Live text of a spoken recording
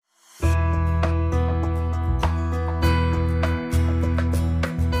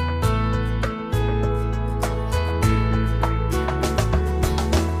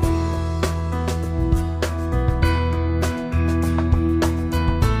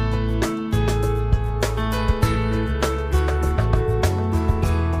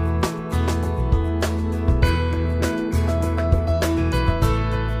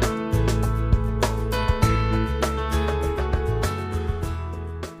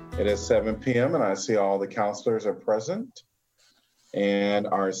It is 7 p.m. and I see all the counselors are present, and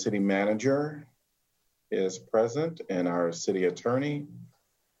our city manager is present and our city attorney.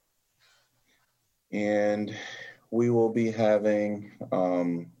 And we will be having,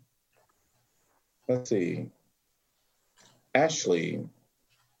 Ashley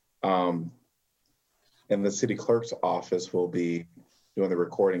in the city clerk's office will be doing the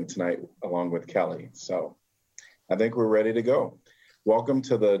recording tonight along with Kelly. So I think we're ready to go. Welcome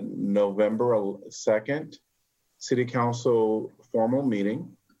to the November 2nd City Council formal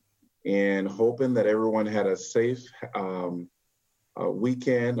meeting, and hoping that everyone had a safe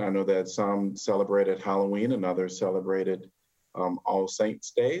weekend. I know that some celebrated Halloween and others celebrated All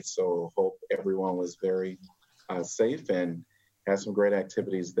Saints Day, so hope everyone was very safe and had some great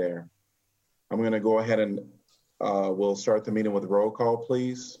activities there. I'm going to go ahead and we'll start the meeting with roll call,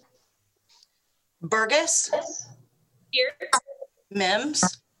 please. Burgess? Here. Mims?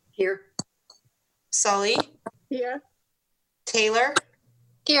 Here. Sully? Here. Taylor?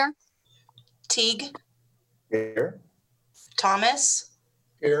 Here. Teague? Here. Thomas?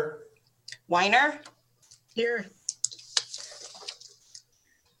 Here. Weiner? Here.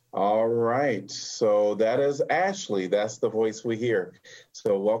 All right, so that is Ashley. That's the voice we hear.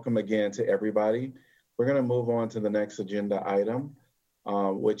 So welcome again to everybody. We're going to move on to the next agenda item,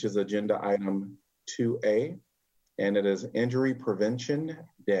 which is agenda item 2A, and it is Injury Prevention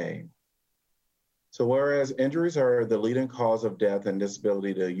Day. So whereas injuries are the leading cause of death and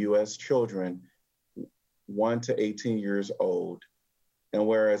disability to U.S. children 1 to 18 years old, and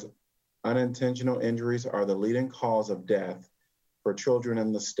whereas unintentional injuries are the leading cause of death for children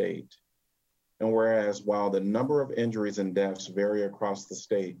in the state, and whereas while the number of injuries and deaths vary across the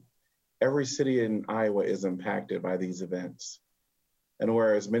state, every city in Iowa is impacted by these events. And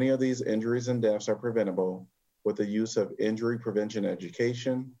whereas many of these injuries and deaths are preventable with the use of injury prevention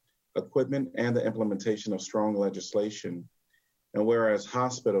education, equipment, and the implementation of strong legislation, and whereas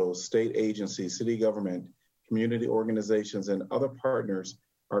hospitals, state agencies, city government, community organizations, and other partners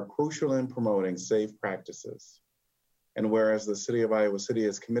are crucial in promoting safe practices. And whereas the city of Iowa City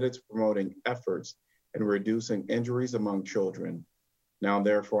is committed to promoting efforts in reducing injuries among children, now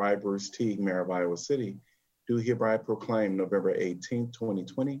therefore I, Bruce Teague, Mayor of Iowa City, do hereby proclaim November 18,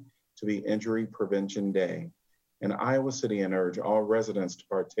 2020 to be Injury Prevention Day in Iowa City, and urge all residents to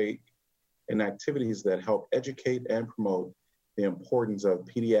partake in activities that help educate and promote the importance of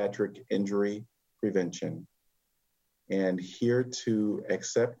pediatric injury prevention. And here to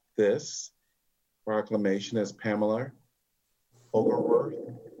accept this proclamation is Pamela Overworth,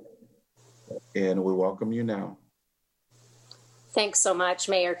 and we welcome you now. Thanks so much,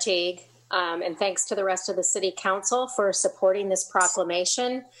 Mayor Teague, and thanks to the rest of the City Council for supporting this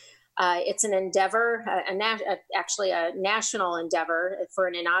proclamation. It's an endeavor, actually a national endeavor for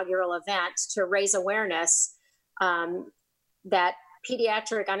an inaugural event to raise awareness that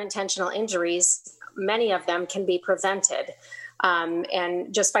pediatric unintentional injuries, many of them can be prevented.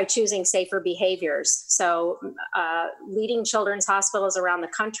 And just by choosing safer behaviors. So leading children's hospitals around the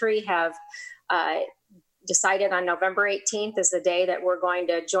country have decided on November 18th is the day that we're going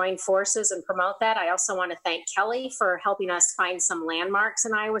to join forces and promote that. I also want to thank Kelly for helping us find some landmarks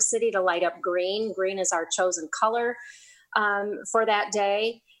in Iowa City to light up green. Green is our chosen color for that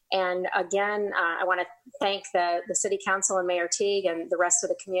day. And again, I want to thank the City Council and Mayor Teague and the rest of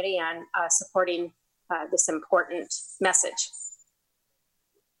the community on supporting this important message.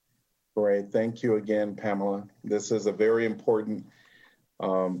 Great, thank you again, Pamela. This is a very important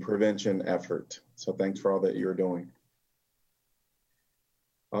prevention effort. So thanks for all that you're doing.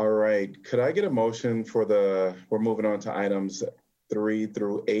 All right, could I get a motion for we're moving on to items 3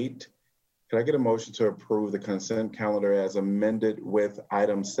 through 8. Could I get a motion to approve the consent calendar as amended with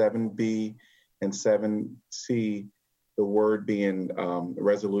item 7B and 7C, the word being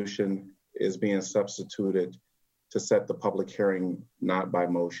resolution is being substituted to set the public hearing not by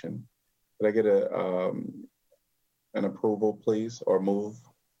motion? Could I get an approval, please, or move?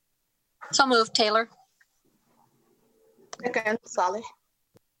 So moved, Taylor. Second, Sully.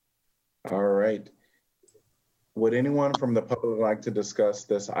 All right. Would anyone from the public like to discuss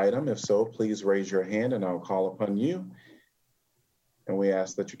this item? If so, please raise your hand and I'll call upon you. And we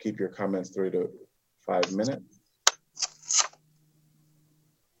ask that you keep your comments 3 to 5 minutes.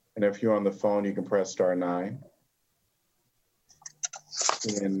 And if you're on the phone, you can press *9.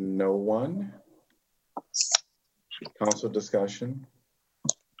 And no one. Council discussion.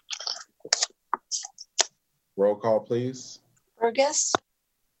 Roll call, please. Burgess.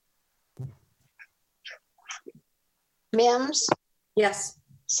 Mims. Yes.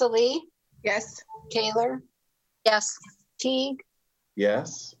 Sully. Yes. Taylor. Yes. Teague.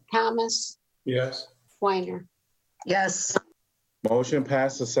 Yes. Thomas, Yes. Weiner. Yes. Motion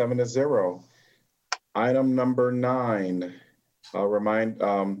passes 7-0. Item number 9.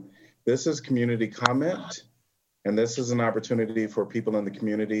 This is community comment, and this is an opportunity for people in the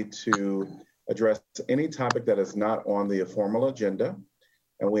community to address any topic that is not on the formal agenda.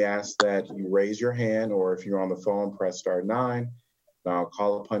 And we ask that you raise your hand, or if you're on the phone, press *9. And I'll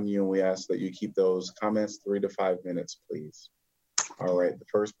call upon you, and we ask that you keep those comments 3 to 5 minutes, please. All right, the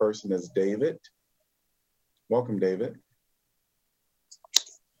first person is David. Welcome, David.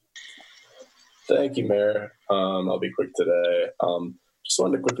 Thank you, Mayor. I'll be quick today. Just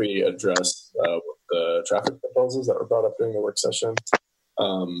wanted to quickly address the traffic proposals that were brought up during the work session.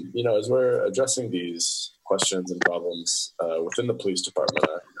 As we're addressing these questions and problems within the police department,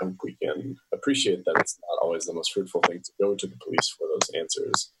 I think we can appreciate that it's not always the most fruitful thing to go to the police for those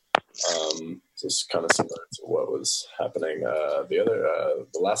answers. Just kind of similar to what was happening the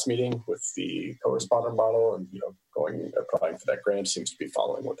last meeting with the co-responder model, and applying for that grant seems to be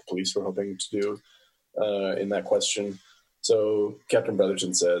following what the police were hoping to do in that question. So Captain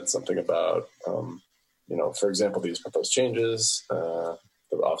Brotherton said something about for example, these proposed changes, the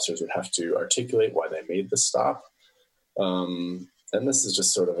officers would have to articulate why they made the stop. And this is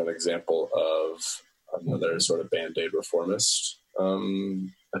just sort of an example of another sort of Band-Aid reformist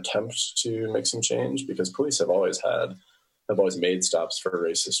attempt to make some change, because police have always made stops for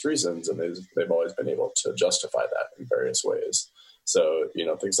racist reasons, and they've always been able to justify that in various ways. So,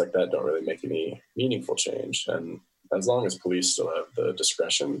 things like that don't really make any meaningful change. And as long as police still have the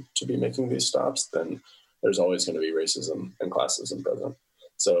discretion to be making these stops, then there's always going to be racism and classism present.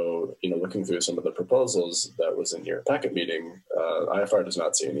 So, looking through some of the proposals that was in your packet meeting, IFR does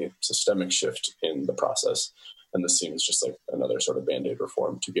not see any systemic shift in the process. And this seems just like another sort of Band-Aid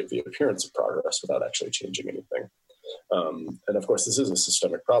reform to give the appearance of progress without actually changing anything. And of course, this is a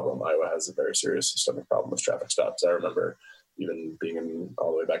systemic problem. Iowa has a very serious systemic problem with traffic stops. I remember even being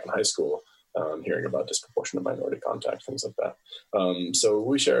all the way back in high school, hearing about disproportionate minority contact, things like that. So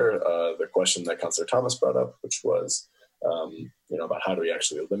we share the question that Councillor Thomas brought up, which was, about how do we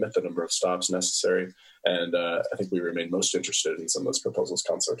actually limit the number of stops necessary. And I think we remain most interested in some of those proposals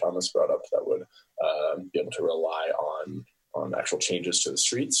Councillor Thomas brought up that would be able to rely on actual changes to the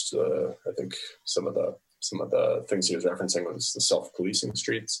streets. I think some of the things he was referencing was the self-policing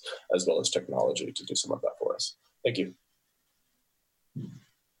streets, as well as technology to do some of that for us. Thank you.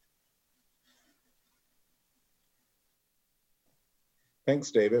 Thanks,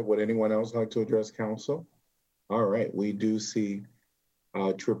 David. Would anyone else like to address council? All right, we do see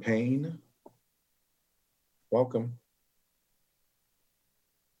Trepane. Welcome.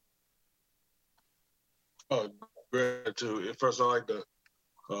 Gratitude. First, I'd like to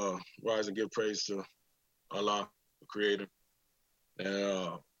rise and give praise to Allah, the Creator,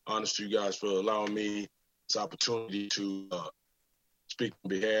 and honest to you guys for allowing me this opportunity to speak on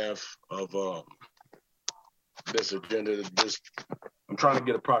behalf of this agenda. I'm trying to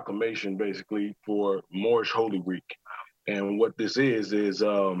get a proclamation basically for Moorish Holy Week. And what this is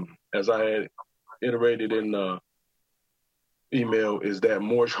as I had iterated in the email, is that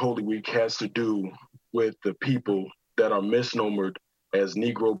Moorish Holy Week has to do with the people that are misnomered as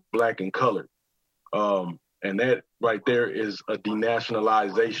Negro, Black, and colored. And that right there is a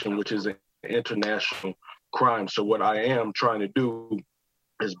denationalization, which is an international crime. So what I am trying to do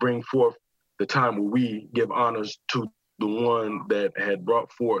is bring forth the time where we give honors to the one that had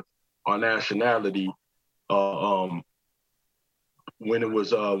brought forth our nationality when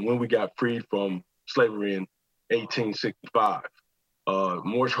we got freed from slavery in 1865.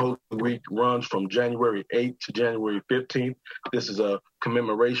 Moorish Holy Week runs from January 8th to January 15th. This is a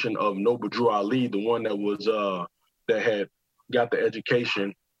commemoration of Noble Drew Ali, the one that was that had got the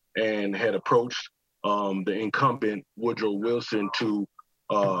education and had approached the incumbent Woodrow Wilson to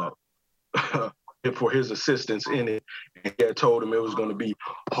for his assistance in it. And he had told him it was going to be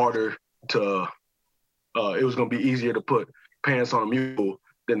harder to, it was going to be easier to put pants on a mule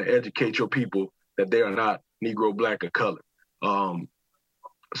than to educate your people that they are not Negro, Black, or colored.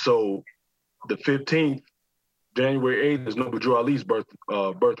 So the 15th, January 8th is Noble Drew Ali's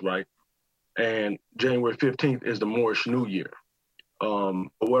birthright, and January 15th is the Moorish New Year. But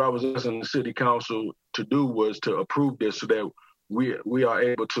what I was asking the city council to do was to approve this so that we are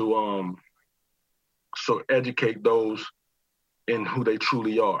able to educate those in who they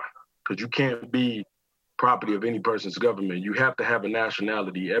truly are, because you can't be property of any person's government. You have to have a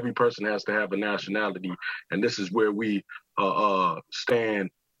nationality. Every person has to have a nationality, and this is where we stand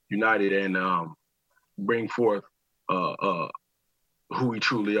united and bring forth who we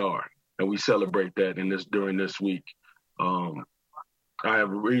truly are, and we celebrate that during this week. I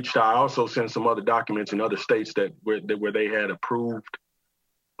have reached out. I also sent some other documents in other states where they had approved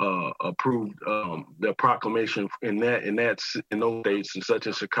the proclamation in those states, such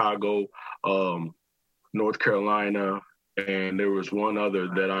as Chicago, North Carolina, and there was one other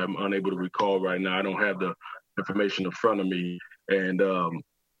that I'm unable to recall right now. I don't have the information in front of me, and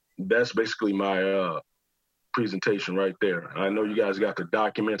that's basically my presentation right there. I know you guys got the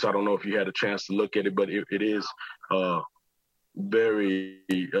documents. I don't know if you had a chance to look at it, but it is very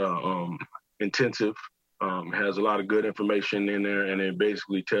intensive. Has a lot of good information in there, and it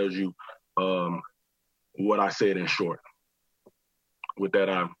basically tells you what I said in short. With that,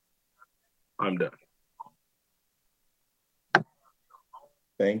 I'm done.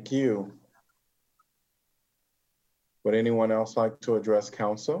 Thank you. Would anyone else like to address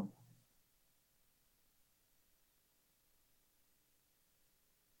council?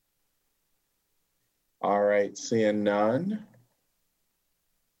 All right, seeing none,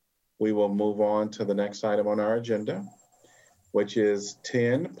 we will move on to the next item on our agenda, which is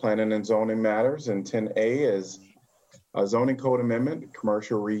 10, planning and zoning matters, and 10A is a zoning code amendment,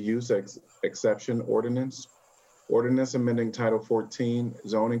 commercial reuse exception ordinance amending Title 14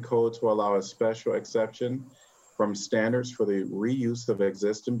 zoning code to allow a special exception from standards for the reuse of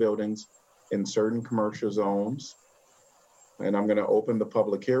existing buildings in certain commercial zones. And I'm going to open the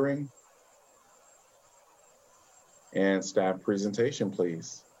public hearing. And staff presentation,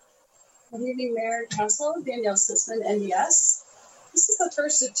 please. Good evening, Mayor and Council. Danielle Sisman, NDS. This is the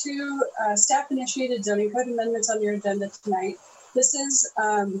first of two staff-initiated zoning code amendments on your agenda tonight. This is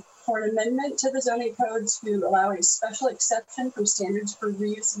for an amendment to the zoning code to allow a special exception from standards for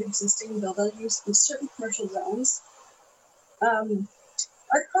reuse of existing buildings in certain commercial zones.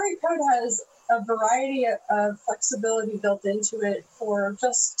 Our current code has a variety of flexibility built into it for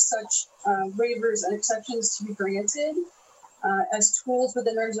just such waivers and exceptions to be granted as tools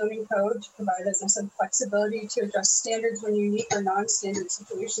within our zoning code to provide, as I said, flexibility to adjust standards when unique or non-standard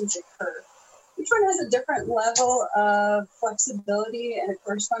situations occur. Each one has a different level of flexibility and a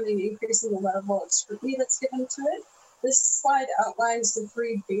corresponding increase in the level of scrutiny that's given to it. This slide outlines the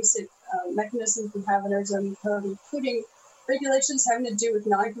three basic mechanisms we have in our zoning code, including regulations having to do with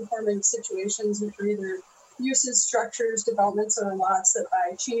non-conforming situations, which are either uses, structures, developments, or lots that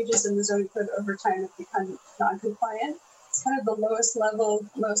by changes in the zoning code over time have become non-compliant. It's kind of the lowest level,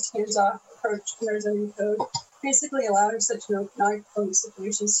 most hands-off approach in our zoning code, basically allowing such non-conforming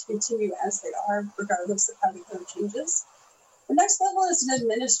situations to continue as they are, regardless of how the code changes. The next level is an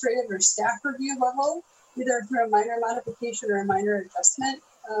administrative or staff review level, either through a minor modification or a minor adjustment.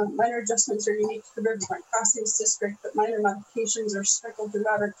 Minor adjustments are unique to the Riverfront Crossings District, but minor modifications are sprinkled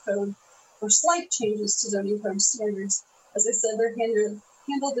throughout our code or slight changes to zoning code standards. As I said, they're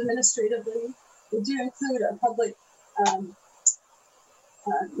handled administratively. We do include a public,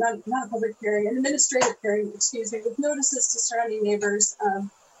 not a public hearing, an administrative hearing, excuse me, with notices to surrounding neighbors,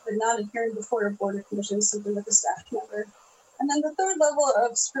 but not a hearing before a board or commission, simply with a staff member. And then the third level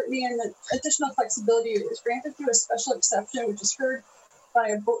of scrutiny and the additional flexibility is granted through a special exception, which is heard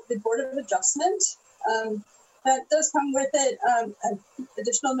by the Board of Adjustment. That does come with it an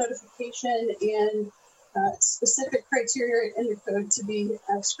additional notification and specific criteria in the code to be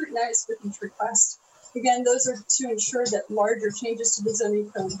scrutinized with each request. Again, those are to ensure that larger changes to the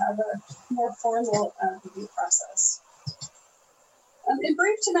zoning code have a more formal review process. In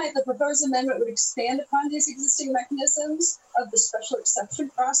brief tonight, the proposed amendment would expand upon these existing mechanisms of the special exception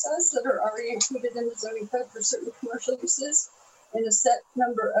process that are already included in the zoning code for certain commercial uses in a set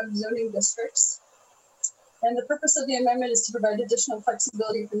number of zoning districts. And the purpose of the amendment is to provide additional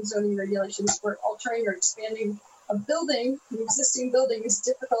flexibility from zoning regulations where altering or expanding a building, an existing building, is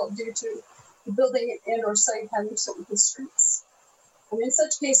difficult due to the building and or site having certain constraints. And in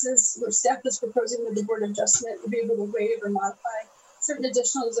such cases where staff is proposing that the Board of Adjustment will be able to waive or modify certain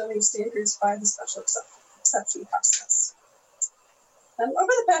additional zoning standards by the special exception process. Over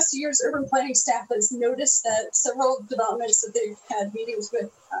the past years, urban planning staff has noticed that several developments that they've had meetings with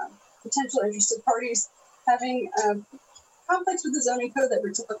potential interested parties having conflicts with the zoning code that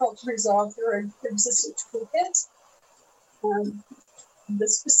were difficult to resolve through our existing toolkit. The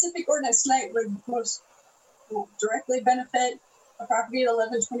specific ordinance tonight would most directly benefit a property at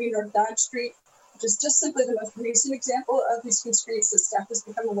 1120 North Dodge Street, which is just simply the most recent example of these constraints that staff has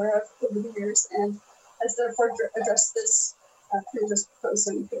become aware of over the years and has therefore addressed this through this proposed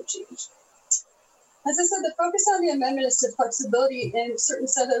zoning code change. As I said, the focus on the amendment is to flexibility in a certain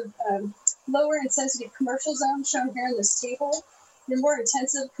set of lower intensity commercial zones shown here in this table. The more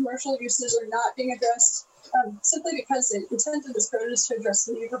intensive commercial uses are not being addressed simply because the intent of this code is to address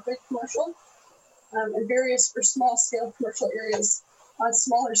neighborhood commercial and various for small scale commercial areas on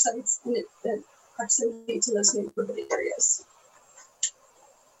smaller sites in proximity to those neighborhood areas.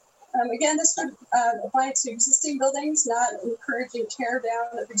 Again, this would apply to existing buildings, not encouraging tear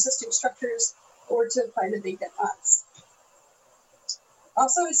down of existing structures or to apply to vacant lots.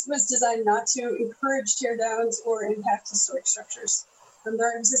 Also, it was designed not to encourage tear downs or impact historic structures.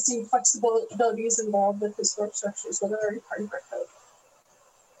 There are existing flexibilities involved with historic structures that are already part of our code.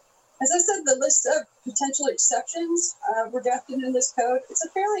 As I said, the list of potential exceptions were drafted in this code. It's a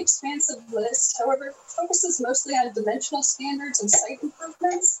fairly expansive list. However, it focuses mostly on dimensional standards and site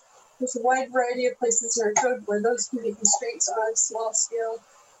improvements. There's a wide variety of places in our code where those can be constraints on small scale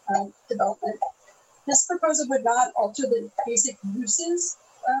development. This proposal would not alter the basic uses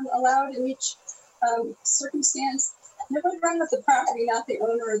allowed in each circumstance. It would run with the property, not the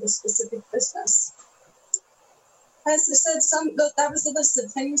owner or the specific business. As I said, that was the list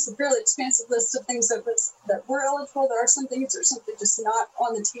of things, a fairly expansive list of things that were eligible. There are some things that are simply just not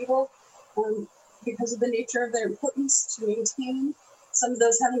on the table because of the nature of their importance to maintain. Some of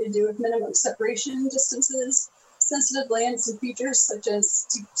those having to do with minimum separation distances, sensitive lands and features such as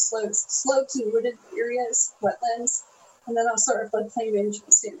steep slopes and wooded areas, wetlands, and then also our floodplain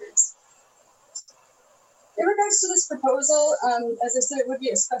management standards. In regards to this proposal, as I said, it would be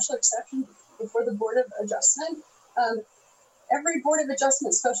a special exception before the Board of Adjustment. Every Board of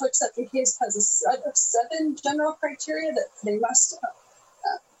Adjustment special exception case has a set of 7 general criteria that they must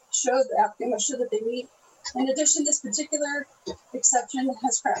show, the applicant must show that they meet. In addition, this particular exception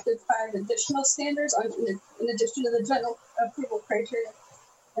has crafted 5 additional standards in addition to the general approval criteria.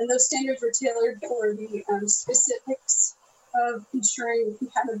 And those standards were tailored for the specifics of ensuring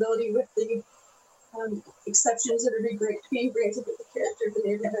compatibility with the exceptions that are being granted with the character of the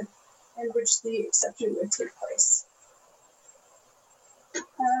neighborhood in which the exception would take place.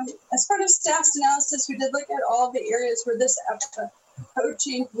 As part of staff's analysis, we did look at all the areas where this code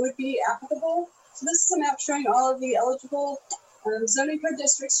change would be applicable. So this is a map showing all of the eligible zoning code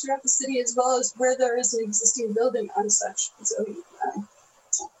districts throughout the city, as well as where there is an existing building on such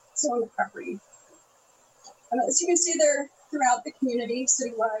zone property. As you can see, they're throughout the community,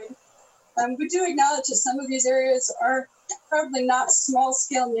 citywide. We do acknowledge that some of these areas are probably not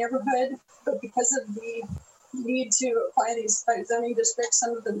small-scale neighborhood, but because of the need to apply these 5 zoning districts,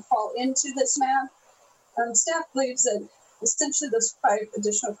 some of them fall into this map. Staff believes that essentially those 5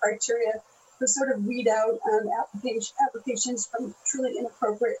 additional criteria will sort of weed out applications from truly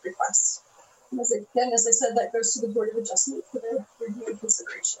inappropriate requests. And as I said, that goes to the Board of Adjustment for their review and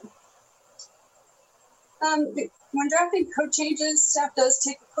consideration. When drafting code changes, staff does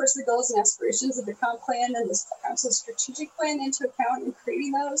take, of course, the goals and aspirations of the comp plan and the council's strategic plan into account in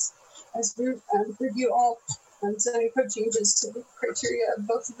creating those, as we review all zoning code changes to the criteria of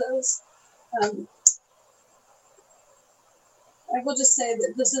both of those. I will just say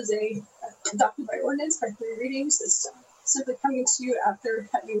that this is adopted by ordinance by 3 readings. It's simply coming to you after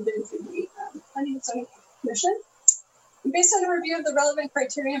having been through the Planning and Zoning Commission. And based on a review of the relevant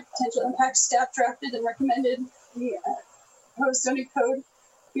criteria and potential impacts, staff drafted and recommended the proposed zoning code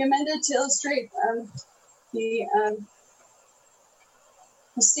be amended to illustrate the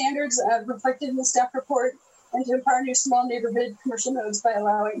standards reflected in the staff report and to empower new small neighborhood commercial nodes by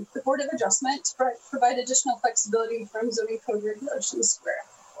allowing the Board of Adjustment to provide additional flexibility from zoning code regulations where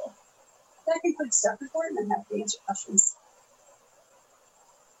applicable. That concludes staff report, and I'm happy to answer questions.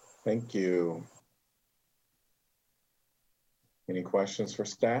 Thank you. Any questions for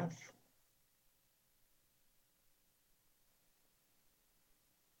staff?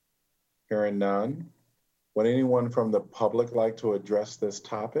 Hearing none. Would anyone from the public like to address this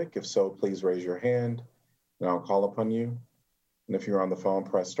topic? If so, please raise your hand and I'll call upon you. And if you're on the phone,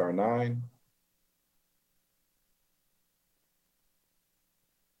 press *9.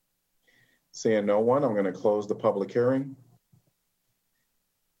 Seeing no one, I'm going to close the public hearing.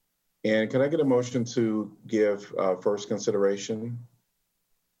 And can I get a motion to give first consideration?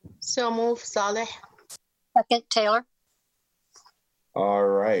 So move, Saleh. Second, Taylor. All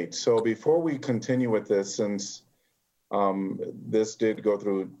right, so before we continue with this, since this did go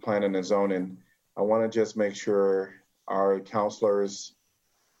through planning and zoning, I want to just make sure our counselors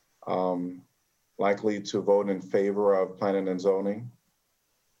likely to vote in favor of planning and zoning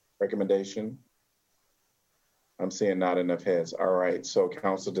recommendation. I'm seeing not enough heads. All right, so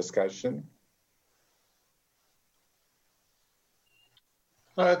council discussion.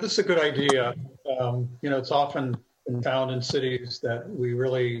 This is a good idea. It's often been found in cities that we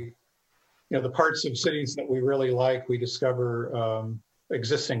really, the parts of cities that we really like, we discover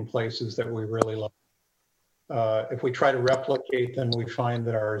existing places that we really like. If we try to replicate them, we find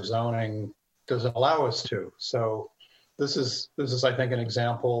that our zoning doesn't allow us to. So this is, I think, an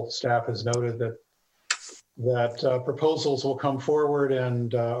example. Staff has noted that proposals will come forward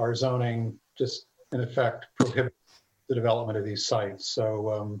and our zoning just in effect prohibits the development of these sites.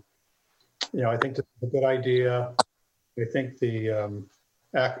 So, I think this is a good idea. I think the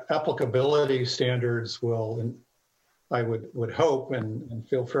applicability standards will, I would hope and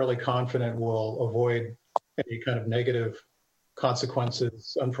feel fairly confident, will avoid any kind of negative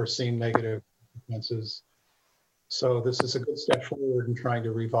consequences, unforeseen negative consequences. So this is a good step forward in trying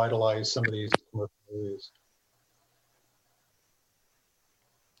to revitalize some of these commercial areas.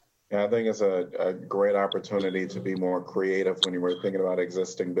 Yeah, I think it's a great opportunity to be more creative when you were thinking about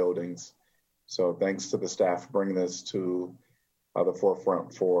existing buildings. So thanks to the staff for bringing this to the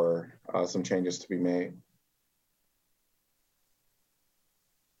forefront for some changes to be made.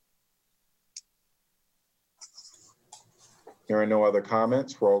 There are no other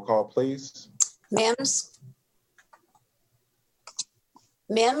comments. Roll call, please. Mims?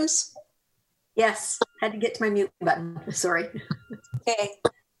 Mims? Yes, had to get to my mute button. Sorry. Okay.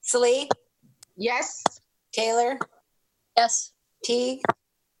 Salee? Yes. Taylor? Yes. Teague?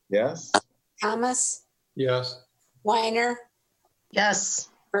 Yes. Thomas? Yes. Weiner? Yes.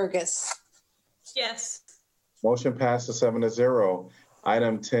 Burgess? Yes. Motion passes 7-0.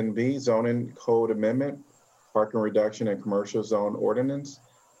 Item 10B, zoning code amendment, parking reduction and commercial zone ordinance.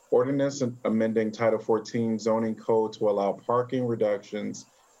 Ordinance amending Title 14 zoning code to allow parking reductions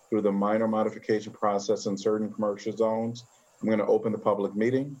through the minor modification process in certain commercial zones. I'm going to open the public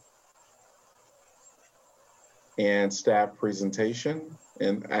meeting and staff presentation,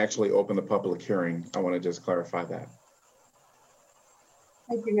 and actually open the public hearing. I want to just clarify that.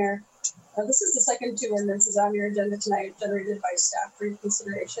 Thank you, Mayor. This is the second two ordinances on your agenda tonight generated by staff for your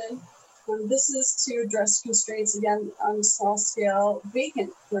consideration. This is to address constraints, again, on small scale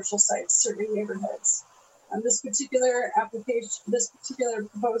vacant commercial sites serving neighborhoods. This particular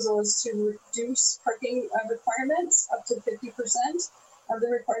proposal is to reduce parking requirements up to 50% of the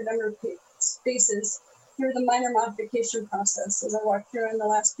required number of spaces through the minor modification process. As I walked through in the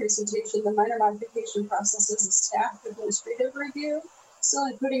last presentation, the minor modification process is a staff administrative review, still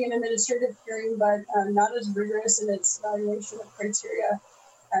including an administrative hearing, but not as rigorous in its evaluation of criteria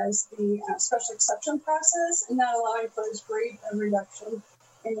as the special exception process, and not allowing for as great a reduction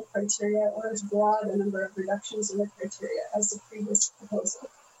in the criteria or as broad a number of reductions in the criteria as the previous proposal.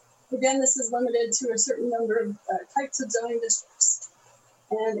 Again, this is limited to a certain number of types of zoning districts.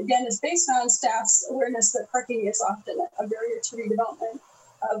 And again, it's based on staff's awareness that parking is often a barrier to redevelopment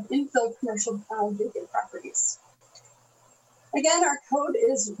of infill commercial vacant properties. Again, our code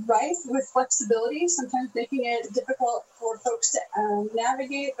is rife with flexibility, sometimes making it difficult for folks to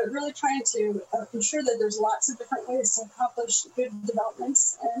navigate, but really trying to ensure that there's lots of different ways to accomplish good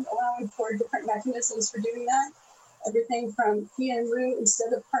developments and allowing for different mechanisms for doing that. Everything from fee and route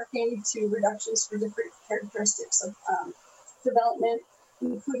instead of parking to reductions for different characteristics of development,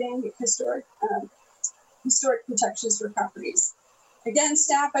 including historic protections for properties. Again,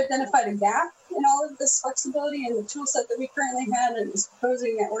 staff identified a gap in all of this flexibility in the tool set that we currently had, and is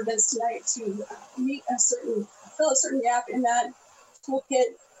proposing that ordinance tonight to fill a certain gap in that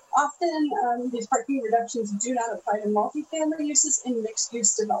toolkit. Often, these parking reductions do not apply to multifamily uses in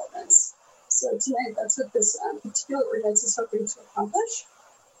mixed-use developments. So tonight, that's what this particular ordinance is hoping to accomplish.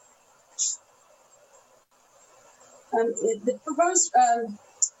 The proposed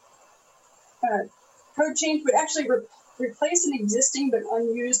code change would actually replace an existing but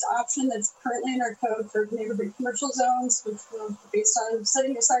unused option that's currently in our code for neighborhood commercial zones, which were based on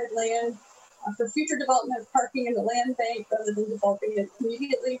setting aside land for future development of parking in the land bank rather than developing it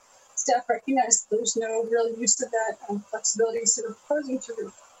immediately. Staff recognized there's no real use of that flexibility, so we're proposing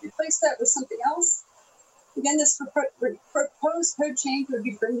to replace that with something else. Again, this proposed code change would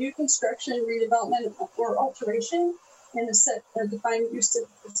be for new construction, redevelopment, or alteration in a set of defined use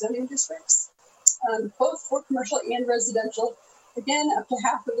of zoning districts. Both for commercial and residential, again, up to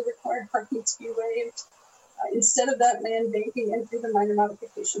half of the required parking to be waived instead of that land banking and through the minor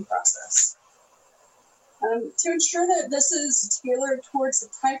modification process. To ensure that this is tailored towards the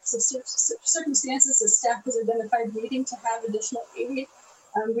types of circumstances that staff has identified needing to have additional aid,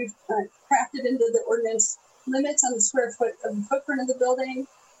 we've crafted into the ordinance limits on the square foot of the footprint of the building,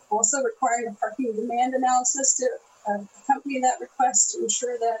 also requiring a parking demand analysis to accompany that request to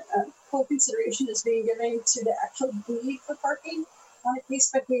ensure that full consideration is being given to the actual need for parking on a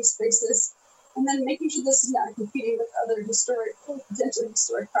case-by-case basis, and then making sure this is not competing with other potentially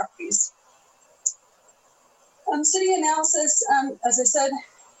historic properties. City analysis, as I said,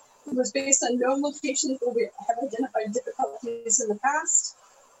 was based on known locations where we have identified difficulties in the past.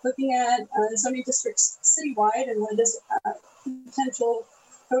 looking at zoning districts citywide and when this potential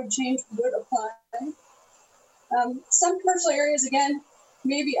code change would apply. Some commercial areas, again,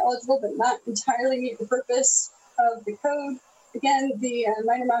 may be eligible but not entirely meet the purpose of the code. Again, the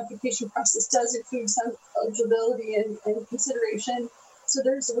minor modification process does include some eligibility and consideration. So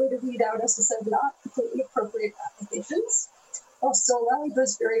there's a way to weed out, as I said, not completely appropriate applications, while still allowing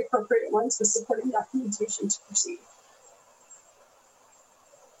those very appropriate ones with supporting documentation to proceed.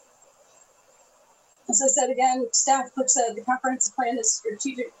 As I said, again, staff looks at the comprehensive plan as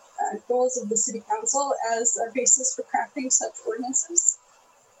strategic goals of the City Council as a basis for crafting such ordinances.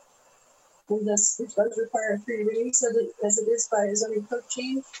 And this does require 3 readings as it is by a zoning code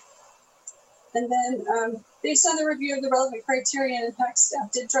change. And then based on the review of the relevant criteria and impact,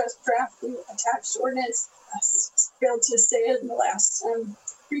 staff did draft the attached ordinance. I failed to say it in the last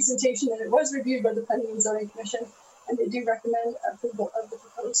presentation that it was reviewed by the Planning and Zoning Commission, and they do recommend approval of the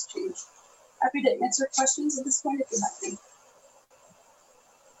proposed change. Happy to answer questions at this point if you have any.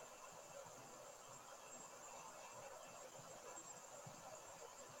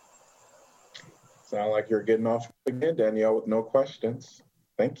 Sound like you're getting off again, Danielle, with no questions.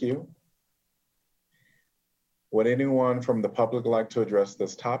 Thank you. Would anyone from the public like to address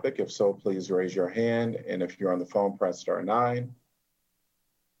this topic? If so, please raise your hand. And if you're on the phone, press *9.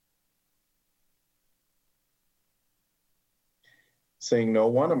 Seeing no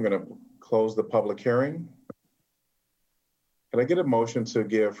one, I'm going to close the public hearing. Can I get a motion to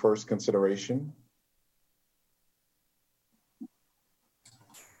give first consideration?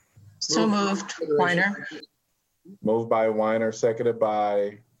 So moved, Weiner. Moved by Weiner, seconded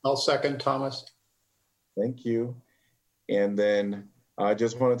by? I'll second, Thomas. Thank you. And then I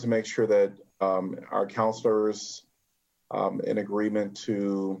just wanted to make sure that our counselors in agreement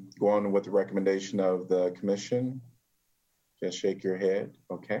to go on with the recommendation of the commission. Just shake your head.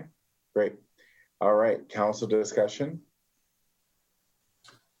 Okay, great. All right, council discussion.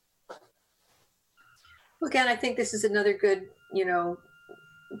 Again, I think this is another good,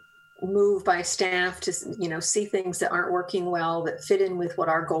 move by staff to, see things that aren't working well, that fit in with what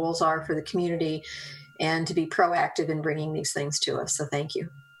our goals are for the community, and to be proactive in bringing these things to us. So thank you.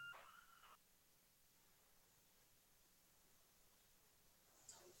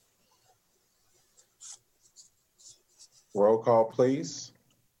 Roll call, please.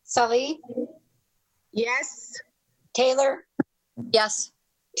 Sully? Yes. Taylor? Yes.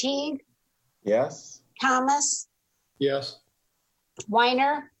 Teague? Yes. Thomas? Yes.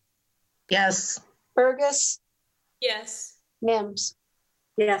 Weiner? Yes. Burgess? Yes. Mims?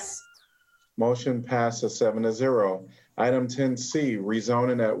 Yes. Motion passes 7-0. Item 10C,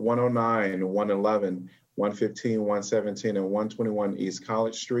 rezoning at 109, 111, 115, 117, and 121 East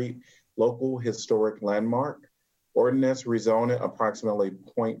College Street, local historic landmark. Ordinance rezoning approximately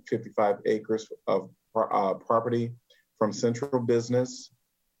 0.55 acres of property from central business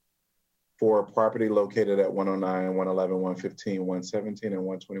for property located at 109, 111, 115, 117, and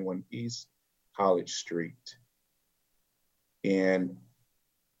 121 East College Street. And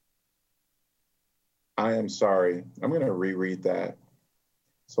I am sorry, I'm going to reread that.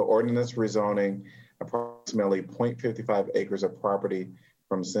 So ordinance rezoning approximately 0.55 acres of property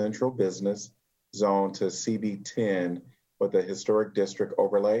from central business zone to CB10 with a historic district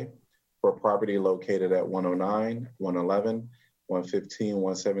overlay for property located at 109, 111, 115,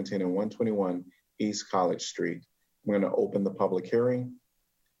 117, and 121 East College Street. I'm going to open the public hearing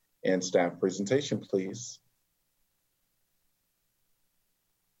and staff presentation, please.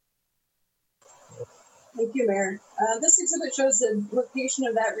 Thank you, Mayor. This exhibit shows the location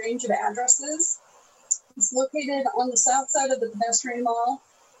of that range of addresses. It's located on the south side of the pedestrian mall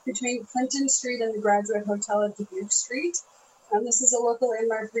between Clinton Street and the Graduate Hotel at Dubuque Street. This is a local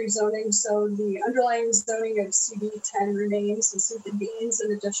landmark rezoning, so the underlying zoning of CB10 remains and simply gains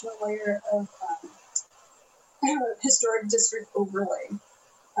an additional layer of historic district overlay.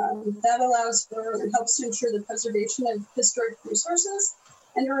 That allows for and helps to ensure the preservation of historic resources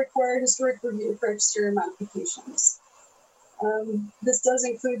and to require historic review for exterior modifications. This does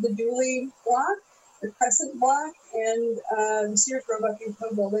include the Dooley block, the Crescent block, and the Sears Roebuck &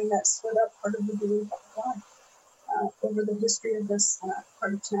 Co. building that split up part of the Dooley block over the history of this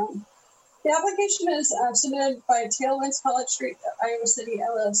part of town. The application is submitted by Tailwinds College Street, Iowa City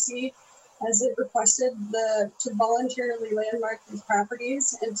LLC, as it requested to voluntarily landmark these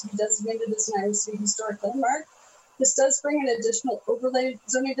properties and to be designated as an Iowa City historic landmark. This does bring an additional overlay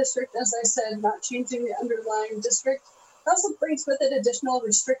zoning district, as I said, not changing the underlying district. It also brings with it additional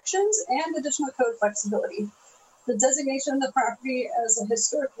restrictions and additional code flexibility. The designation of the property as a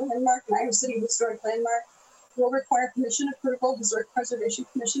historic landmark, an Iowa City historic landmark, will require commission approval, Historic Preservation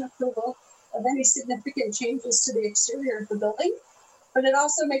Commission approval of any significant changes to the exterior of the building. But it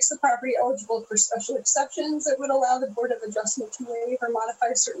also makes the property eligible for special exceptions that would allow the Board of Adjustment to waive or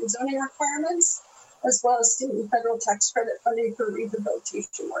modify certain zoning requirements, as well as state and federal tax credit funding for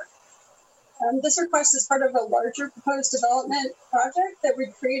rehabilitation work. This request is part of a larger proposed development project that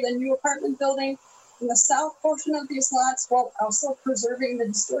would create a new apartment building in the south portion of these lots while also preserving the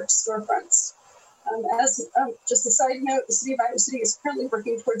historic storefronts. Just a side note, the City of Iowa City is currently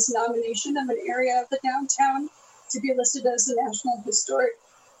working towards nomination of an area of the downtown to be listed as the National Historic,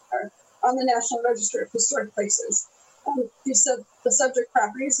 or on the National Register of Historic Places. The subject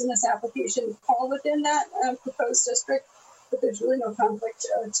properties in this application fall within that proposed district, but there's really no conflict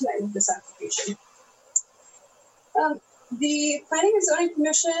tonight with this application. The Planning and Zoning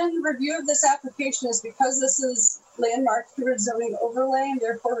Commission review of this application is because this is landmarked through a zoning overlay and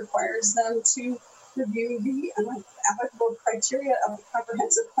therefore requires them to review the applicable criteria of the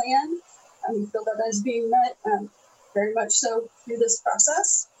comprehensive plan. We feel that is being met very much so through this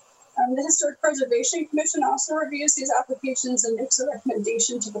process. The Historic Preservation Commission also reviews these applications and makes a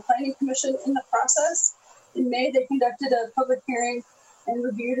recommendation to the Planning Commission in the process. In May, they conducted a public hearing and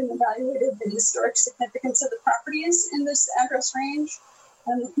reviewed and evaluated the historic significance of the properties in this address range.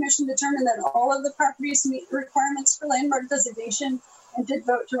 And the Commission determined that all of the properties meet the requirements for landmark designation and did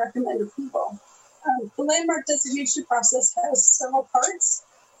vote to recommend approval. The landmark designation process has several parts.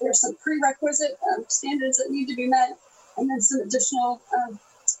 There are some prerequisite standards that need to be met, and then some additional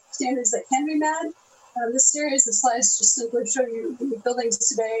standards that can be met. This series of slides just simply show you the buildings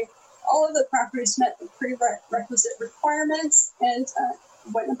today. All of the properties met the prerequisite requirements and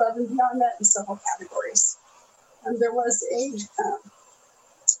went above and beyond that in several categories. There was a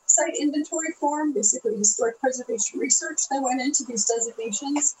site inventory form, basically historic preservation research that went into these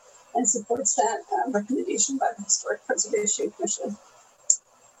designations and supports that recommendation by the Historic Preservation Commission.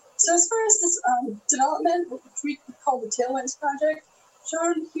 So as far as this development, which we call the Tailwinds Project,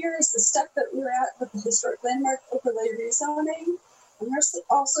 shown here is the step that we're at with the historic landmark overlay rezoning. And there's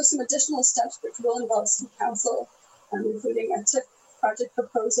also some additional steps which will involve City Council, including a TIF project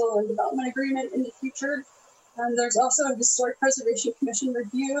proposal and development agreement in the future. There's also a Historic Preservation Commission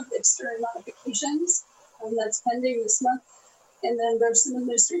review of the exterior modifications that's pending this month. And then there's some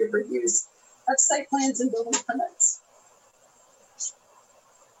administrative reviews of site plans and building permits.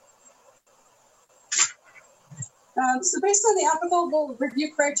 So based on the applicable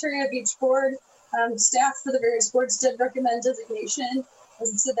review criteria of each board, staff for the various boards did recommend designation.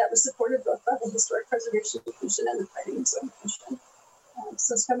 As I said, that was supported both by the Historic Preservation Commission and the Planning and Zoning Commission.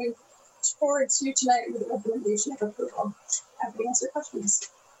 So it's coming forward to you tonight with a recommendation of approval. Happy to answer questions.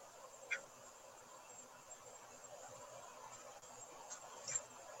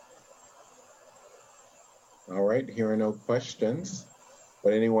 All right, here are no questions.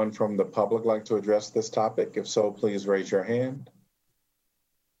 Would anyone from the public like to address this topic? If so, please raise your hand.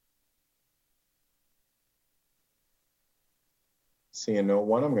 Seeing no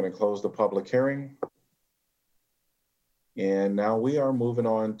one, I'm going to close the public hearing. And now we are moving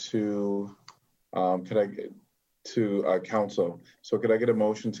on to council. So could I get a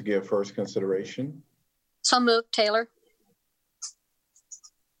motion to give first consideration? So moved, Taylor.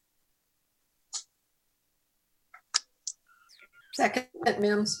 Second,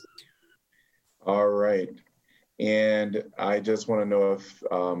 Mims. All right. And I just want to know if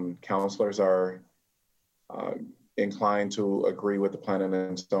councilors are inclined to agree with the planning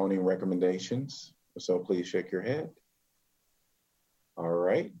and zoning recommendations. So please shake your head. All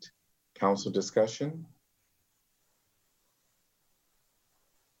right. Council discussion.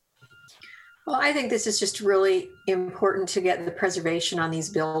 Well, I think this is just really important to get the preservation on these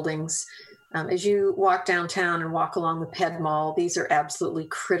buildings. As you walk downtown and walk along the Ped Mall, these are absolutely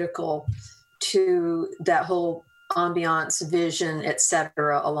critical to that whole ambiance, vision, et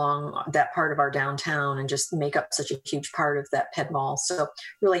cetera, along that part of our downtown and just make up such a huge part of that Ped Mall. So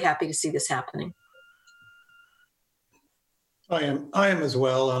really happy to see this happening. I am as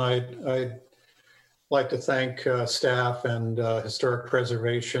well, and I'd like to thank staff and Historic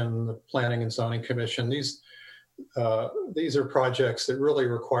Preservation, the Planning and Zoning Commission. These are projects that really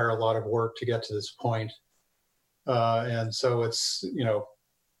require a lot of work to get to this point. And so it's,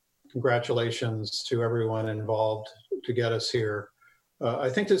 congratulations to everyone involved to get us here. I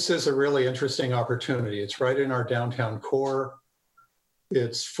think this is a really interesting opportunity. It's right in our downtown core.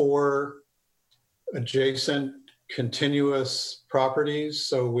 It's 4 adjacent continuous properties.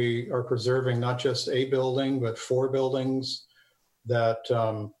 So we are preserving not just a building, but 4 buildings that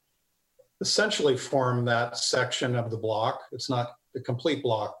essentially form that section of the block. It's not the complete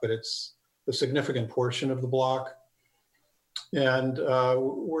block, but it's a significant portion of the block. And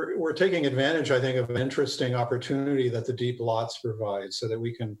we're taking advantage, I think, of an interesting opportunity that the deep lots provide so that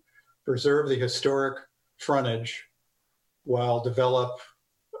we can preserve the historic frontage while develop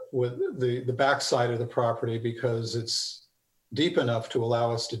with the backside of the property, because it's deep enough to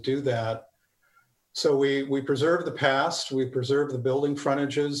allow us to do that. So we preserve the past, we preserve the building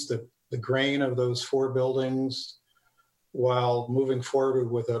frontages, the grain of those 4 buildings, while moving forward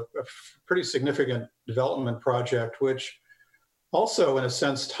with a pretty significant development project, which also, in a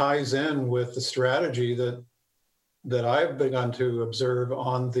sense, ties in with the strategy that I've begun to observe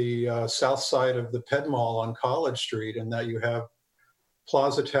on the south side of the Ped Mall on College Street, and that you have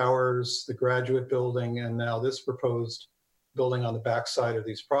Plaza Towers, the Graduate Building, and now this proposed building on the backside of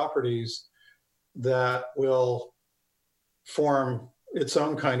these properties that will form its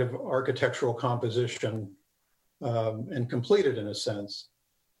own kind of architectural composition and complete it in a sense.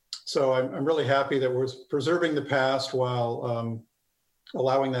 So I'm really happy that we're preserving the past while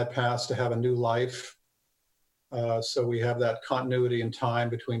allowing that past to have a new life. So we have that continuity in time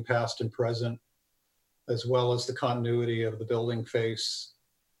between past and present, as well as the continuity of the building face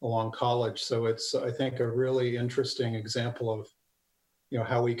along College. So it's, I think, a really interesting example of,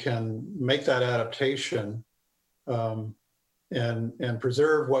 how we can make that adaptation and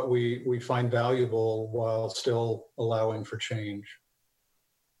preserve what we find valuable while still allowing for change.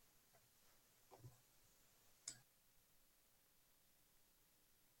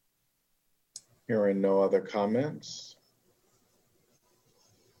 Hearing no other comments.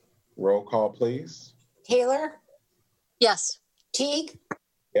 Roll call, please. Taylor, Yes. Teague,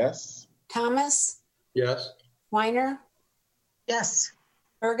 Yes. Thomas, Yes. Weiner, Yes.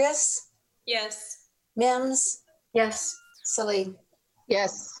 Burgess, Yes. Mims, Yes. Salee.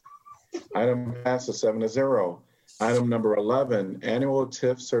 Yes. Item passes 7-0. Item number 11, annual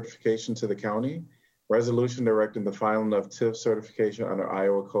TIF certification to the county. Resolution directing the filing of TIF certification under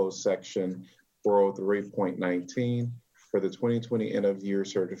Iowa Code Section 403.19 for the 2020 end of year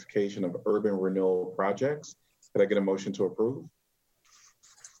certification of urban renewal projects. Could I get a motion to approve?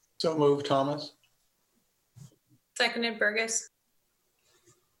 So moved, Thomas. Seconded, Burgess.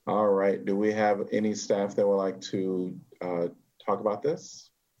 All right. Do we have any staff that would like to talk about this?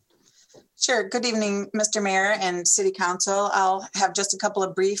 Sure. Good evening, Mr. Mayor and City Council. I'll have just a couple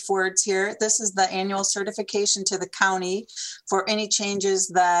of brief words here. This is the annual certification to the county for any changes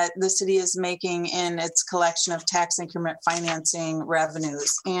that the city is making in its collection of tax increment financing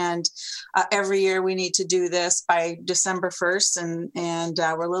revenues. And every year we need to do this by December 1st, and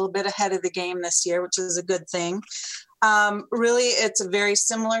we're a little bit ahead of the game this year, which is a good thing. Really, it's very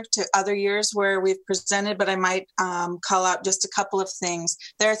similar to other years where we've presented, but I might call out just a couple of things.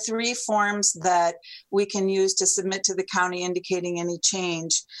 There are 3 forms that we can use to submit to the county indicating any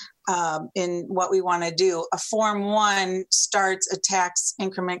change in what we want to do. A Form 1 starts a tax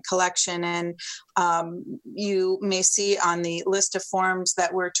increment collection, and you may see on the list of forms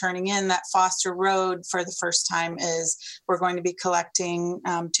that we're turning in that Foster Road for the first time we're going to be collecting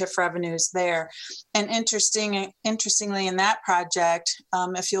TIF revenues there. And interestingly in that project,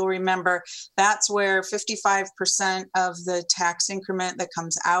 if you'll remember, that's where 55% of the tax increment that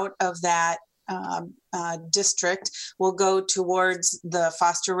comes out of that district will go towards the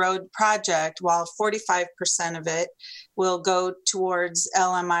Foster Road project, while 45% of it will go towards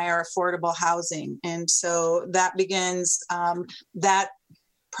LMI or affordable housing. And so that begins that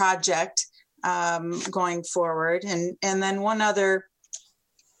project going forward. And then one other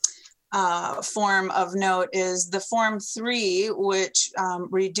form of note is the Form 3, which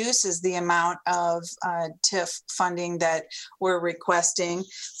reduces the amount of TIF funding that we're requesting.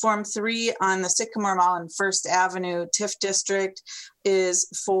 Form 3 on the Sycamore Mall and First Avenue TIF district is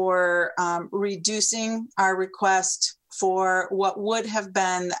for reducing our request for what would have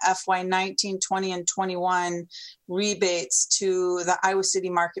been the FY 19, 20, and 21 rebates to the Iowa City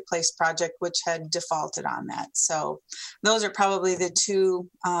Marketplace project, which had defaulted on that. So those are probably the 2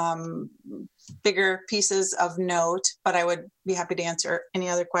 bigger pieces of note, but I would be happy to answer any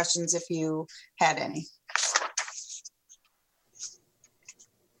other questions if you had any.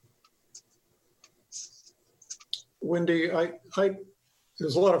 Wendy,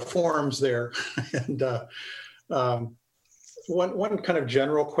 there's a lot of forms there. And one kind of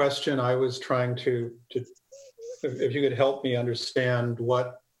general question I was trying to if you could help me understand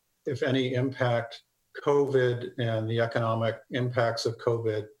what, if any, impact COVID and the economic impacts of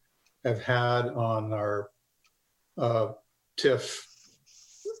COVID have had on our TIF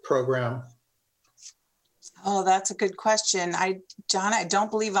program. Oh, that's a good question. John, I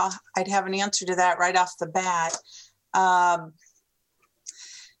don't believe I'd have an answer to that right off the bat.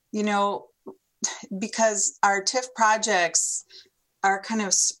 because our TIF projects are kind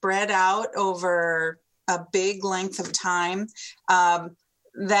of spread out over a big length of time,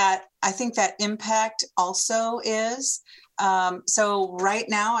 that I think that impact also is. So right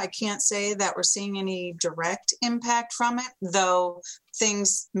now, I can't say that we're seeing any direct impact from it, though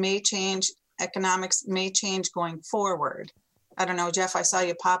things may change, economics may change going forward. I don't know, Jeff, I saw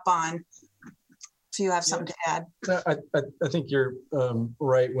you pop on. If you have something to add. I think you're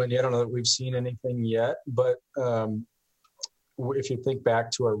right, Wendy. I don't know that we've seen anything yet, but if you think back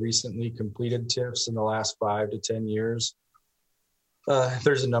to our recently completed TIFs in the last 5 to 10 years,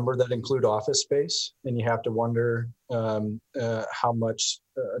 there's a number that include office space, and you have to wonder how much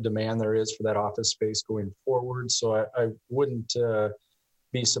demand there is for that office space going forward. So I wouldn't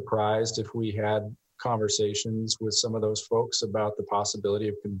be surprised if we had conversations with some of those folks about the possibility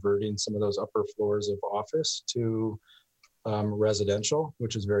of converting some of those upper floors of office to residential,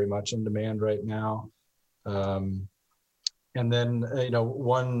 which is very much in demand right now. And then,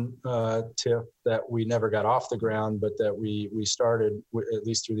 one TIF that we never got off the ground, but that we started, at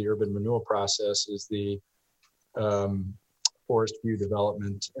least through the urban renewal process, is the Forest View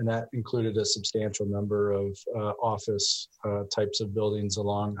development. And that included a substantial number of office types of buildings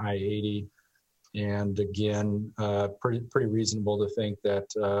along I-80. And again, pretty reasonable to think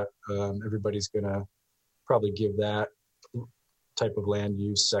that everybody's going to probably give that type of land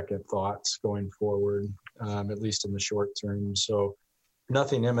use second thoughts going forward, at least in the short term. So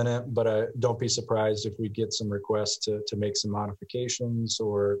nothing imminent, but don't be surprised if we get some requests to make some modifications,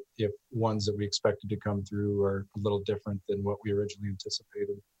 or if ones that we expected to come through are a little different than what we originally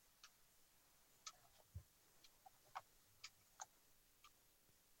anticipated.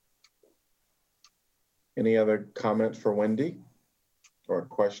 Any other comments for Wendy or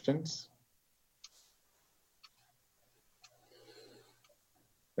questions?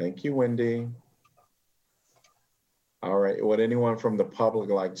 Thank you, Wendy. All right, would anyone from the public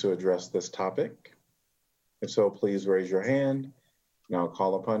like to address this topic? If so, please raise your hand and I'll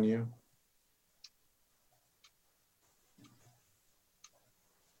call upon you.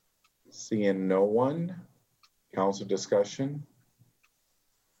 Seeing no one, council discussion.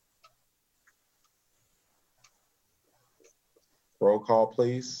 Roll call,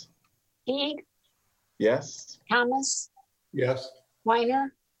 please. Teague, Yes. Thomas, Yes.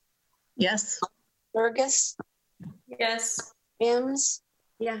 Weiner, Yes. Burgess, Yes. Mims,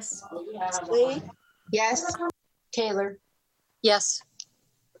 Yes. Lee, Yes. Taylor. Yes.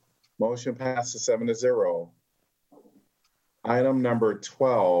 Motion passes 7-0. Item number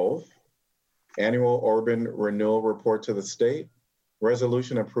 12, Annual Urban Renewal Report to the State.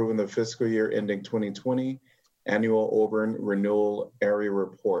 Resolution approving the fiscal year ending 2020 Annual Urban Renewal Area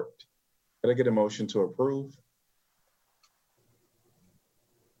Report. Could I get a motion to approve?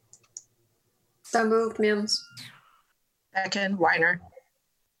 So moved, Mims. Second, Weiner.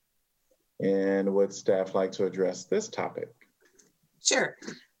 And would staff like to address this topic? Sure.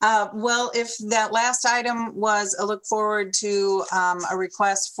 Well, if that last item was a look forward to a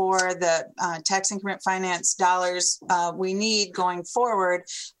request for the tax increment finance dollars we need going forward,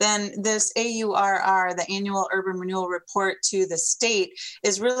 then this AURR, the Annual Urban Renewal Report to the state,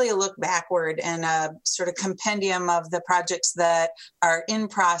 is really a look backward and a sort of compendium of the projects that are in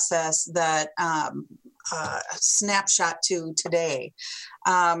process that snapshot to today.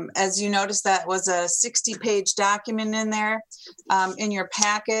 As you noticed, that was a 60-page document in there in your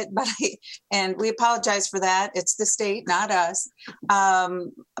packet, and we apologize for that. It's the state, not us.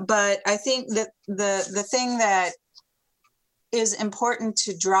 But I think that the thing that is important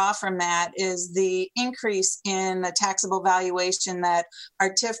to draw from that is the increase in the taxable valuation that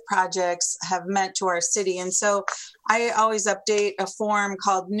our TIF projects have meant to our city. And so I always update a form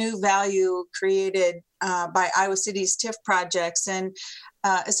called New Value created by Iowa City's TIF projects. And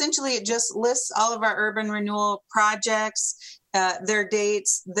essentially it just lists all of our urban renewal projects, their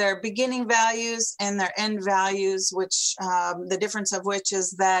dates, their beginning values and their end values, which the difference of which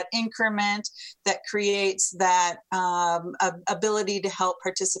is that increment that creates that ability to help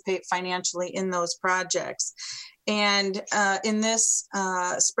participate financially in those projects. And in this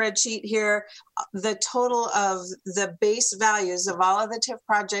spreadsheet here, the total of the base values of all of the TIF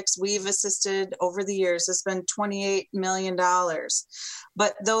projects we've assisted over the years has been $28 million.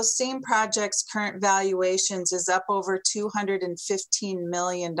 But those same projects' current valuations is up over $215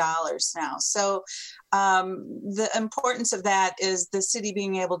 million now. So the importance of that is the city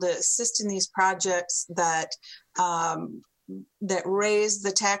being able to assist in these projects that that raise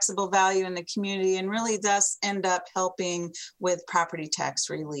the taxable value in the community and really thus end up helping with property tax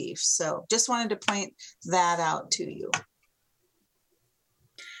relief. So just wanted to point that out to you.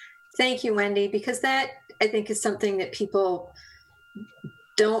 Thank you, Wendy, because that I think is something that people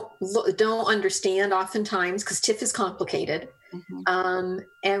don't understand oftentimes, because TIF is complicated. And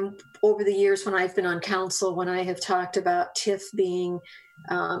over the years when I've been on council, when I have talked about TIF being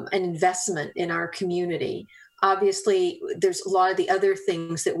an investment in our community, obviously there's a lot of the other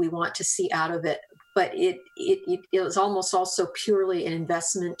things that we want to see out of it, but it is almost also purely an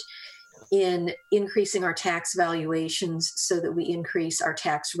investment in increasing our tax valuations so that we increase our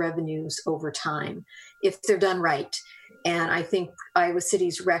tax revenues over time, if they're done right. And I think Iowa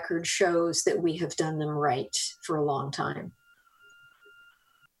City's record shows that we have done them right for a long time.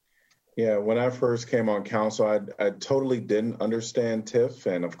 Yeah, when I first came on council, I totally didn't understand TIF.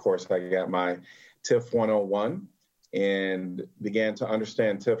 And of course, I got my TIF 101 and began to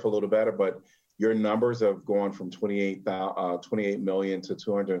understand TIF a little better. But your numbers have gone from 28 million to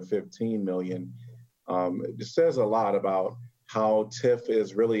 215 million. It says a lot about how TIF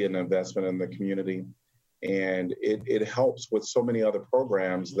is really an investment in the community. And it helps with so many other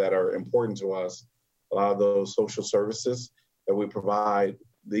programs that are important to us. A lot of those social services that we provide,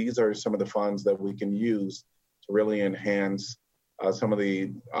 these are some of the funds that we can use to really enhance some of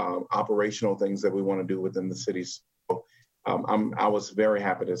the operational things that we want to do within the city. So I was very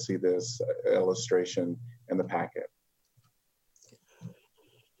happy to see this illustration in the packet.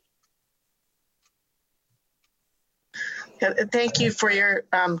 Thank you for your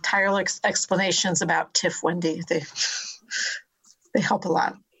tireless explanations about TIF, Wendy. They help a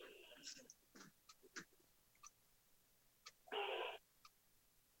lot.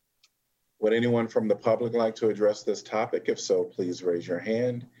 Would anyone from the public like to address this topic? If so, please raise your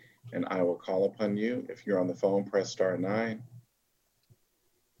hand and I will call upon you. If you're on the phone, press *9.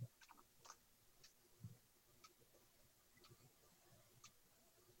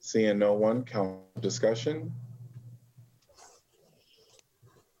 Seeing no one, council discussion.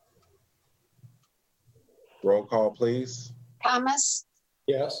 Roll call, please. Thomas,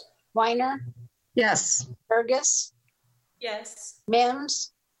 Yes. Weiner, Yes. Burgess, Yes.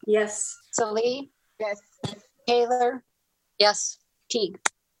 Mims, Yes. Salee, Yes. Taylor, Yes. Teague.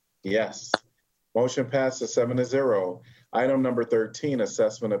 Yes. Motion passes 7-0. Item number 13,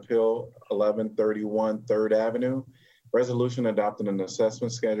 Assessment Appeal 1131 3rd Avenue. Resolution adopting an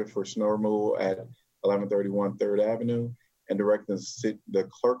assessment schedule for snow removal at 1131 3rd Avenue and directing the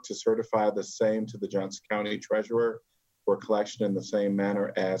clerk to certify the same to the Johnson County Treasurer for collection in the same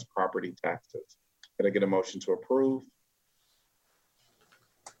manner as property taxes. Can I get a motion to approve?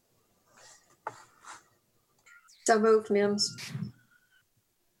 So moved, Mims.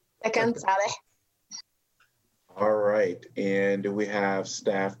 Second, Saleh. All right, and do we have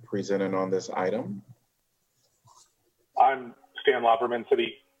staff presenting on this item? I'm Stan Lopperman,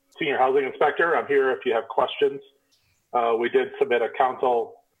 City Senior Housing Inspector. I'm here if you have questions. We did submit a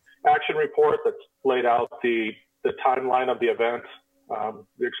council action report that's laid out the timeline of the event.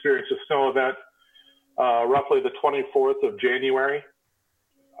 The Experience the Snow event, roughly the 24th of January.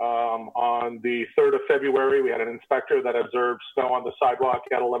 On the 3rd of February, we had an inspector that observed snow on the sidewalk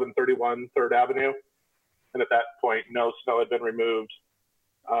at 1131 3rd Avenue. And at that point, no snow had been removed.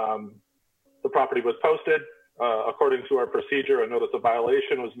 The property was posted. According to our procedure, a notice of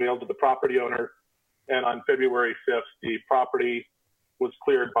violation was mailed to the property owner. And on February 5th, the property was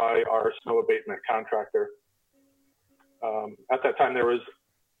cleared by our snow abatement contractor. At that time, there was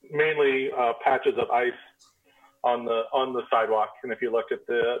mainly patches of ice on the sidewalk. And if you look at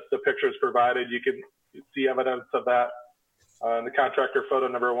the pictures provided, you can see evidence of that. In the contractor photo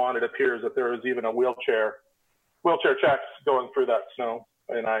number 1, it appears that there is even a wheelchair tracks going through that snow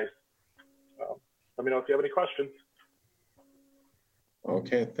and ice. Let me know if you have any questions.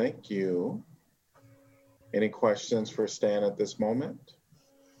 Okay, thank you. Any questions for Stan at this moment?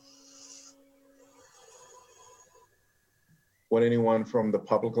 Would anyone from the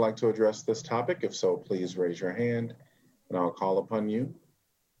public like to address this topic? If so, please raise your hand and I'll call upon you.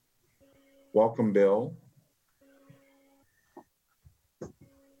 Welcome, Bill.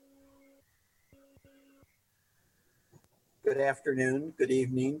 Good afternoon, good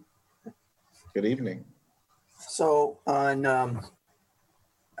evening. Good evening. So on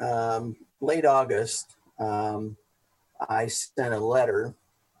late August, I sent a letter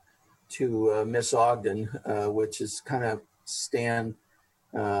to Miss Ogden, which is kind of Stan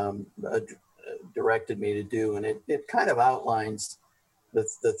directed me to do. And it kind of outlines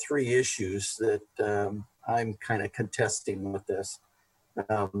the 3 issues that I'm kind of contesting with this.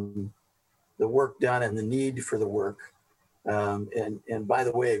 The work done and the need for the work. And by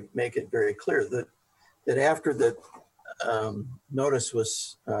the way, make it very clear that after the notice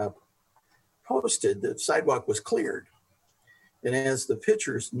was posted, the sidewalk was cleared. And as the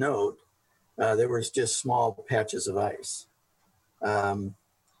pictures note, there was just small patches of ice.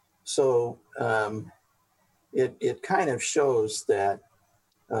 It kind of shows that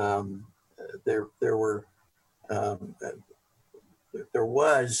there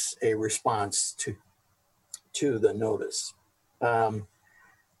was a response to the notice.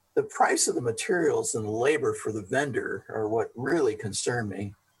 The price of the materials and the labor for the vendor are what really concern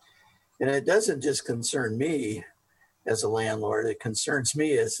me. And it doesn't just concern me as a landlord, it concerns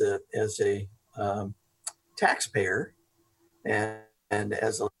me as a taxpayer and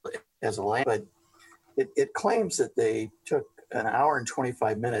as a landlord. But it claims that they took an hour and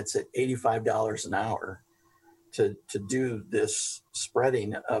 25 minutes at $85 an hour to do this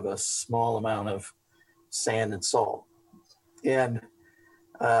spreading of a small amount of sand and salt. And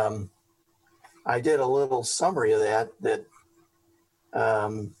I did a little summary of that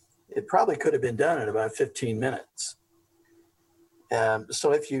it probably could have been done in about 15 minutes.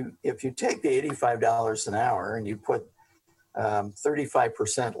 So if you take the $85 an hour and you put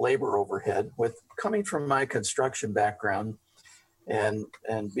 35% labor overhead, with coming from my construction background and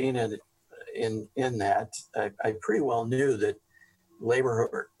being in that, I pretty well knew that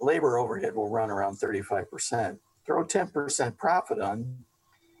labor overhead will run around 35%. Throw 10% profit on,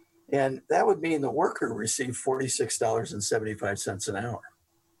 and that would mean the worker received $46.75 an hour.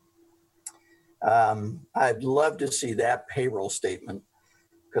 I'd love to see that payroll statement,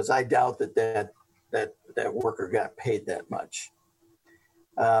 because I doubt that worker got paid that much.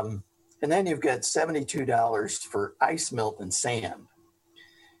 And then you've got $72 for ice melt and sand.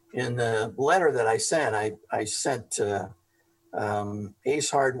 In the letter that I sent, I sent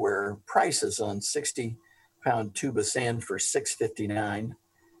Ace Hardware prices on 60-pound tube of sand for $6.59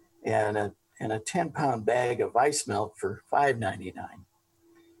 and a 10-pound bag of ice melt for $5.99.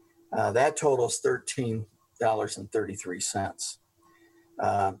 That totals $13.33,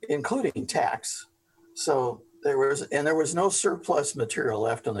 including tax. So there was no surplus material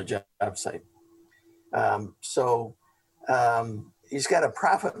left on the job site. He's got a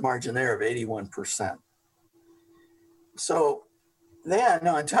profit margin there of 81%. So then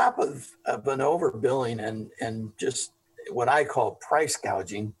on top of an overbilling and just what I call price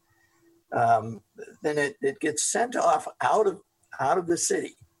gouging, then it gets sent off out of the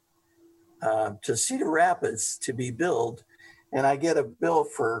city to Cedar Rapids to be billed, and I get a bill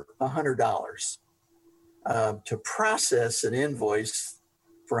for $100 to process an invoice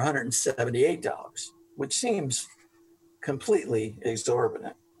for $178, which seems completely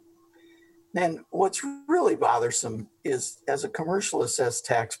exorbitant. And what's really bothersome is, as a commercial assessed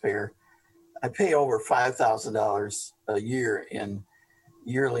taxpayer, I pay over $5,000 a year in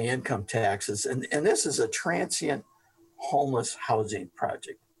yearly income taxes. And this is a transient homeless housing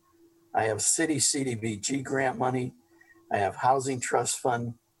project. I have city CDBG grant money. I have housing trust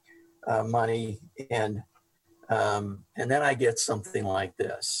fund money. And then I get something like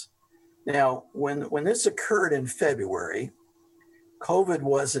this. Now, when this occurred in February, COVID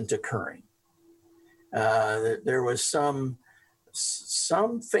wasn't occurring. There was some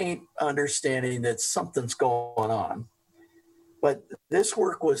faint understanding that something's going on. But this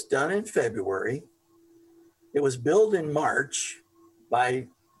work was done in February. It was billed in March by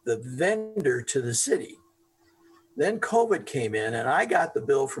the vendor to the city. Then COVID came in, and I got the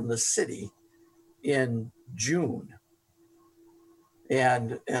bill from the city in June.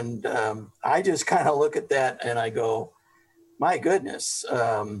 And I just kind of look at that and I go, my goodness,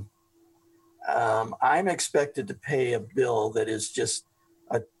 I'm expected to pay a bill that is just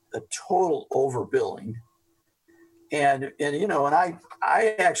a total overbilling. And I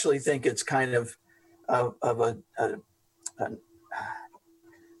actually think it's kind of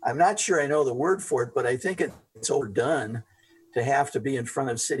I'm not sure I know the word for it, but I think it's overdone to have to be in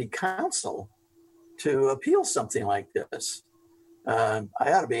front of city council to appeal something like this. I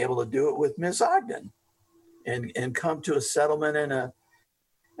ought to be able to do it with Ms. Ogden and come to a settlement and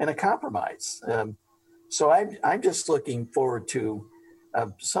a compromise. So I'm just looking forward to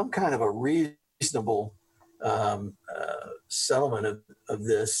some kind of a reasonable settlement of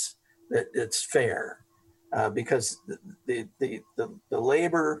this that's fair, because the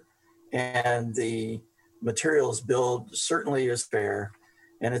labor and the materials billed certainly is fair,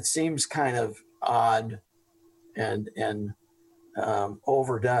 and it seems kind of odd and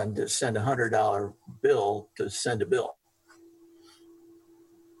overdone to send $100 bill to send a bill.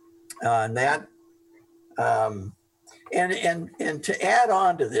 And that, and to add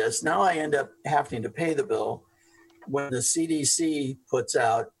on to this, now I end up having to pay the bill when the CDC puts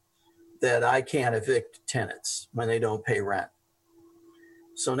out that I can't evict tenants when they don't pay rent.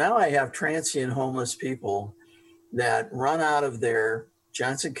 So now I have transient homeless people that run out of their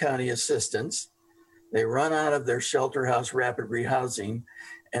Johnson County assistance, they run out of their shelter house rapid rehousing,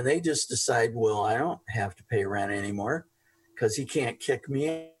 and they just decide, well, I don't have to pay rent anymore because he can't kick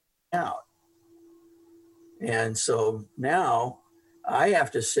me out. And so now I have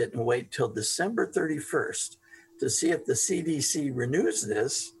to sit and wait till December 31st to see if the CDC renews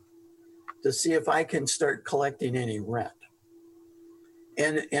this, to see if I can start collecting any rent.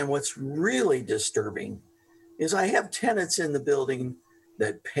 And what's really disturbing is I have tenants in the building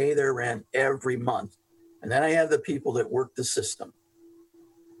that pay their rent every month. And then I have the people that work the system.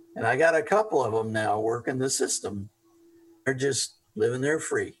 And I got a couple of them now working the system. They're just living there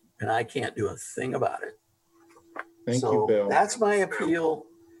free, and I can't do a thing about it. Thank you, Bill. That's my appeal.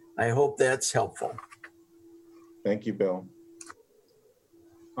 I hope that's helpful. Thank you, Bill.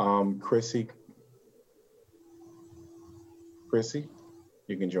 Chrissy,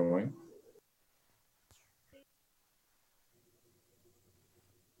 you can join.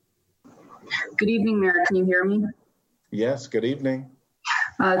 Good evening, Mayor. Can you hear me? Yes, good evening.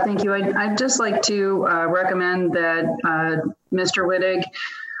 Thank you. I'd just like to recommend that Mr. Wittig,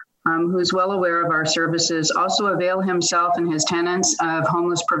 who's well aware of our services, also avail himself and his tenants of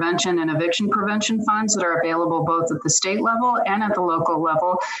homeless prevention and eviction prevention funds that are available both at the state level and at the local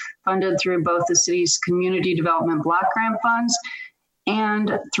level, funded through both the city's community development block grant funds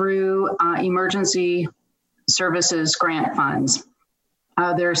and through emergency services grant funds.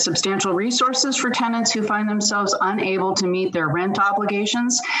 There are substantial resources for tenants who find themselves unable to meet their rent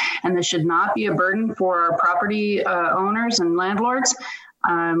obligations, and this should not be a burden for our property owners and landlords.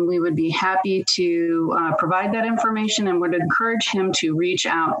 We would be happy to provide that information and would encourage him to reach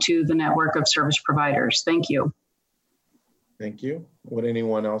out to the network of service providers. Thank you. Thank you. Would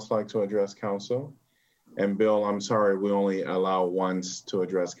anyone else like to address council? And Bill, I'm sorry, we only allow once to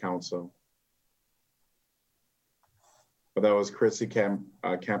address council. But that was Chrissy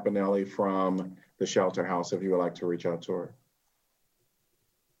Campanelli from the Shelter House, if you would like to reach out to her.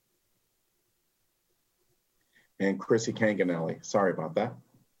 And Chrissy Canganelli, sorry about that.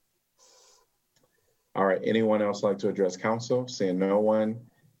 All right, anyone else like to address council? Seeing no one.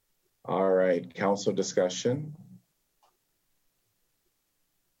 All right, council discussion.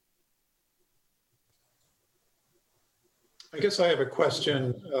 I guess I have a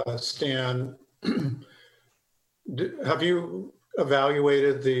question, Stan. Have you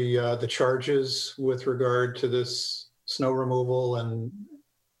evaluated the charges with regard to this snow removal and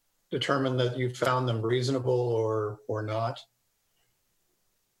determined that you found them reasonable or not?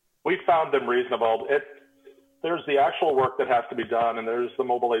 We found them reasonable. There's the actual work that has to be done, and there's the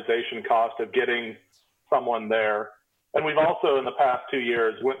mobilization cost of getting someone there. And we've also, in the past 2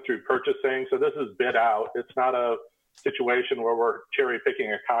 years, went through purchasing. So this is bid out. It's not a situation where we're cherry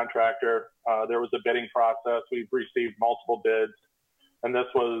picking a contractor. There was a bidding process. We've received multiple bids, and this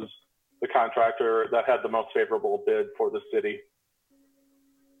was the contractor that had the most favorable bid for the city.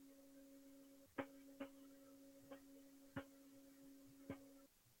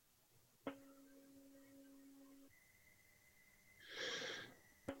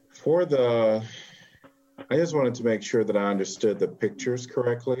 I just wanted to make sure that I understood the pictures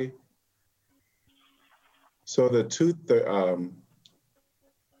correctly. So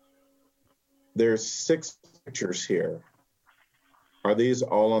there's 6 pictures here. Are these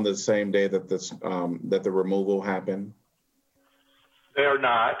all on the same day that that the removal happened? They are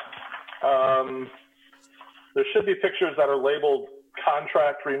not. There should be pictures that are labeled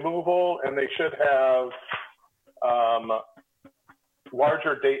contract removal, and they should have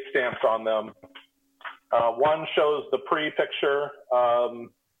larger date stamps on them. One shows the pre-picture,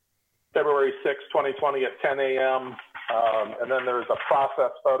 February 6, 2020 at 10 a.m. And then there's a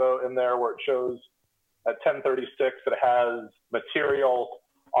process photo in there where it shows at 10:36 it has material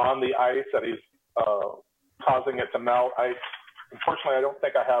on the ice that he's causing it to melt. Unfortunately, I don't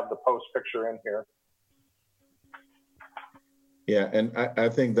think I have the post picture in here. Yeah, and I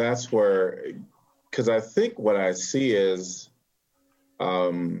think that's where, because I think what I see is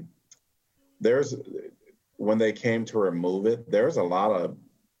when they came to remove it, there's a lot of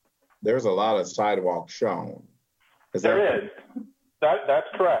sidewalk shown. There is. That's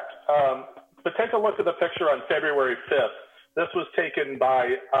correct. But take a look at the picture on February 5th. This was taken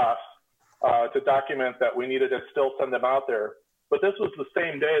by us to document that we needed to still send them out there. But this was the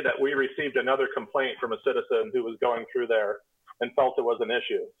same day that we received another complaint from a citizen who was going through there and felt it was an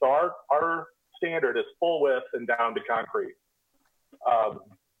issue. So our standard is full width and down to concrete.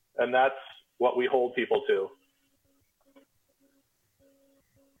 And that's what we hold people to.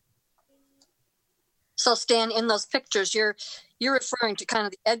 So Stan, in those pictures, you're referring to kind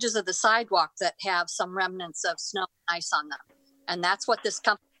of the edges of the sidewalk that have some remnants of snow and ice on them. And that's what this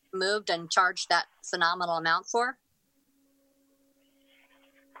company moved and charged that phenomenal amount for?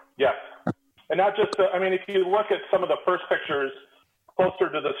 Yes. And not just, I mean, if you look at some of the first pictures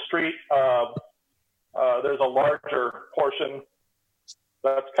closer to the street, there's a larger portion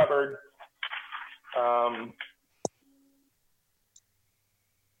that's covered.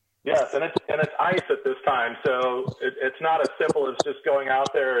 Yes, and it's ice at this time, so it's not as simple as just going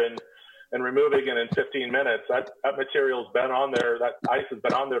out there and removing it in 15 minutes. That material's been on there, that ice has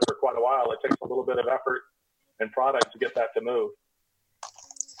been on there for quite a while. It takes a little bit of effort and product to get that to move.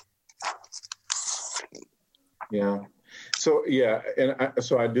 Yeah. So yeah, and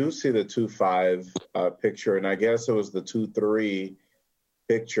so I do see the 2.5 picture, and I guess it was the 2.3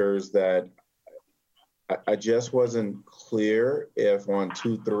 pictures that I just wasn't clear if on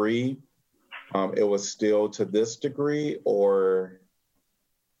 2.3 it was still to this degree, or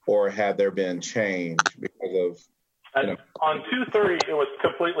had there been change because of, you know. On 2.3, it was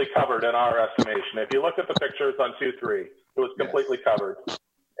completely covered in our estimation. If you look at the pictures on 2.3, it was completely covered.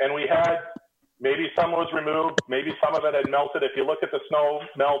 And we had, maybe some was removed, maybe some of it had melted. If you look at the snow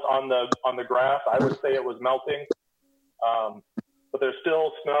melt on the grass, I would say it was melting. But there's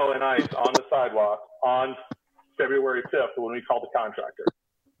still snow and ice on the sidewalk on February 5th when we called the contractor,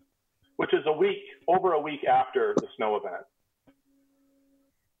 which is over a week after the snow event.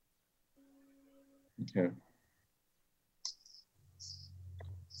 Okay.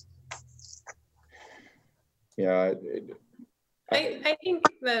 Yeah. I think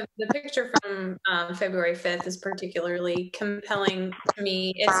the picture from February 5th is particularly compelling to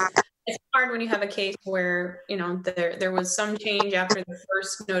me. It's hard when you have a case where, you know, there was some change after the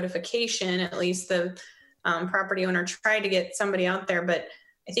first notification. At least the property owner tried to get somebody out there, but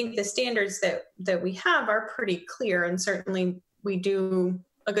I think the standards that we have are pretty clear, and certainly we do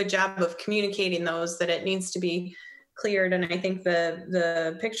a good job of communicating those, that it needs to be cleared. And I think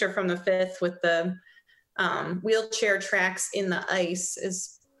the picture from the 5th with the wheelchair tracks in the ice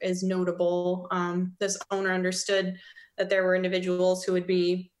is notable. This owner understood that there were individuals who would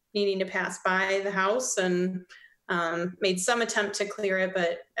be needing to pass by the house, and made some attempt to clear it.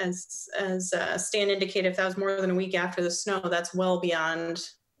 But as Stan indicated, if that was more than a week after the snow, that's well beyond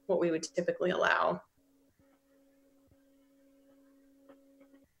what we would typically allow.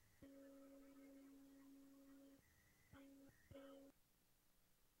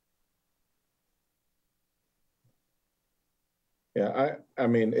 Yeah, I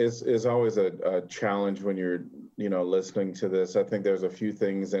mean, it's always a challenge when you're, you know, listening to this. I think there's a few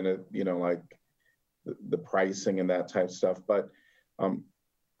things in it, you know, like the pricing and that type of stuff. But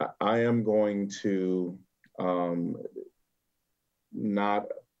I am going to not,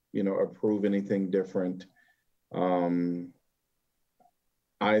 you know, approve anything different. I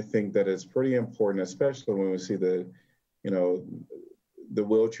think that it's pretty important, especially when we see the, you know, the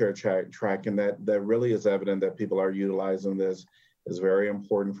wheelchair track, and that really is evident that people are utilizing this. Is very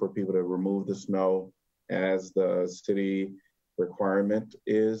important for people to remove the snow as the city requirement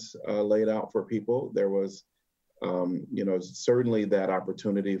is laid out for people. There was, you know, certainly that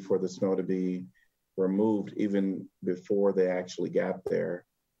opportunity for the snow to be removed even before they actually got there.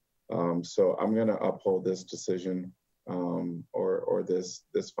 So I'm going to uphold this decision or this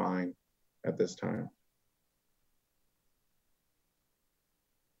fine at this time.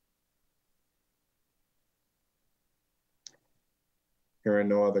 Hearing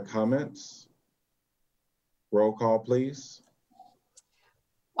no other comments. Roll call, please.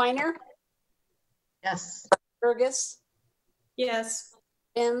 Weiner? Yes. Burgess? Yes.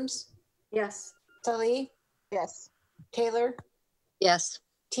 Mims? Yes. Tully? Yes. Taylor? Yes.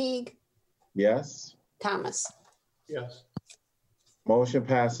 Teague? Yes. Thomas? Yes. Motion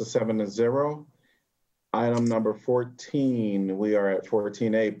passes 7-0. Item number 14, we are at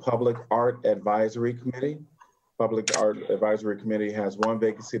 14A, Public Art Advisory Committee. Public Art Advisory Committee has one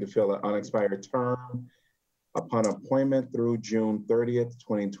vacancy to fill an unexpired term upon appointment through June 30th,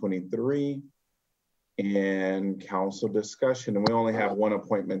 2023. And council discussion, and we only have one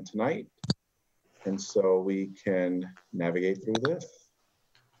appointment tonight. And so we can navigate through this.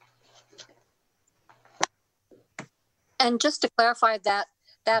 And just to clarify, that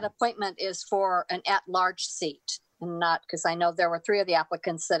appointment is for an at-large seat, and not, because I know there were 3 of the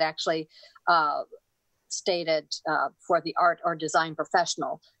applicants that actually stated for the art or design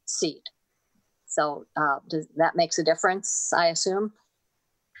professional seat. So that makes a difference, I assume?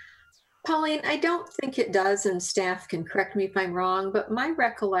 Pauline, I don't think it does, and staff can correct me if I'm wrong, but my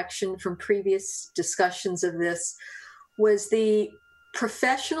recollection from previous discussions of this was the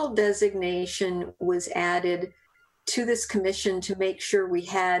professional designation was added to this commission to make sure we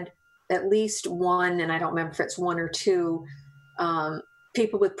had at least one, and I don't remember if it's one or two,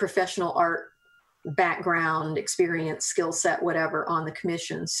 people with professional art background, experience, skill set, whatever, on the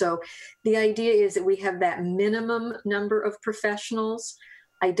commission. So the idea is that we have that minimum number of professionals.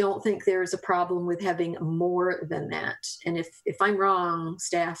 I don't think there's a problem with having more than that. And if I'm wrong,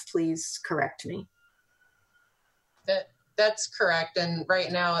 staff, please correct me. That's correct. And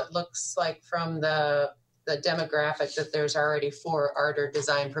right now it looks like from the demographic that there's already 4 art or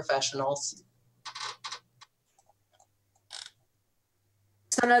design professionals.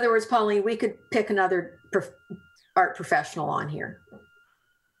 So in other words, Pauline, we could pick another art professional on here.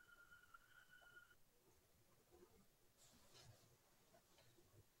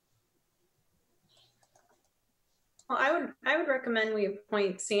 Well, I would recommend we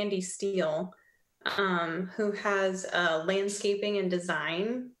appoint Sandy Steele, who has a landscaping and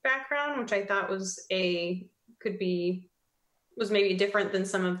design background, which I thought was maybe different than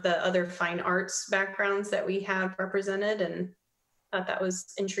some of the other fine arts backgrounds that we have represented, and thought that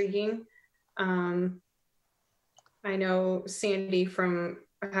was intriguing. I know Sandy from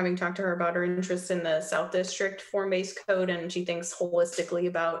having talked to her about her interest in the South District form-based code, and she thinks holistically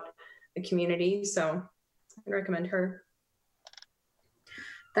about the community, so I'd recommend her.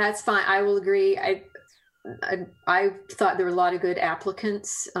 That's fine. I will agree. I thought there were a lot of good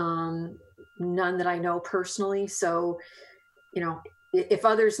applicants, none that I know personally. So, you know, if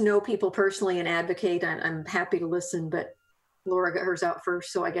others know people personally and advocate, I'm happy to listen, but Laura got hers out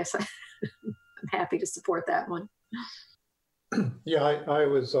first. So I guess I'm happy to support that one. Yeah, I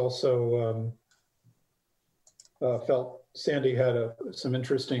was also felt Sandy had some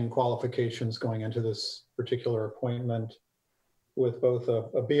interesting qualifications going into this particular appointment, with both a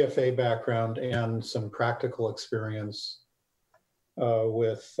BFA background and some practical experience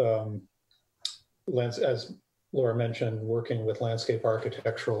with, as Laura mentioned, working with landscape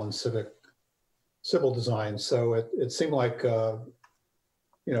architectural and civil design. So it seemed like,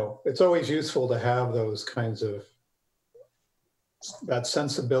 you know, it's always useful to have those kinds of, that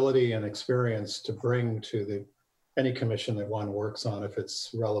sensibility and experience to bring to any commission that one works on if it's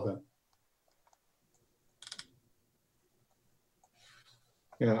relevant.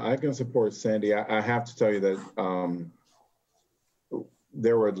 Yeah, I can support Sandy. I have to tell you that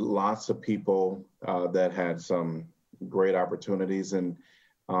there were lots of people that had some great opportunities, and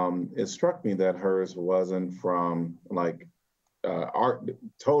it struck me that hers wasn't from like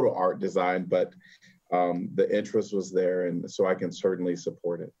total art design, but the interest was there, and so I can certainly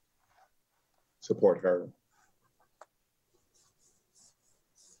support her.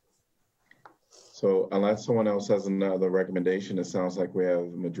 So unless someone else has another recommendation, it sounds like we have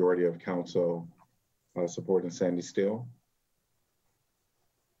a majority of council supporting Sandy Steele.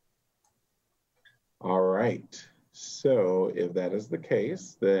 All right, so if that is the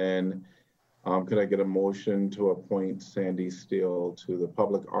case, then could I get a motion to appoint Sandy Steele to the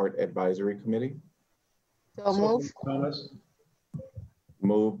Public Art Advisory Committee? So move. Thomas.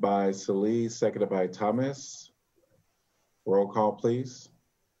 Moved by Salee, seconded by Thomas. Roll call, please.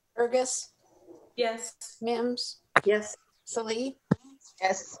 Burgess. Yes. Mims. Yes. Salee.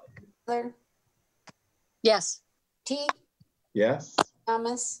 Yes. Taylor. Yes. Teague. Yes.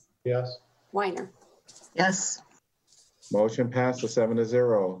 Thomas. Yes. Weiner. Yes. Motion passed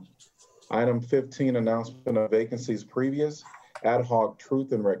 7-0. Item 15, announcement of vacancies previous. Ad hoc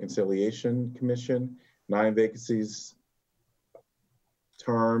Truth and Reconciliation Commission, 9 vacancies,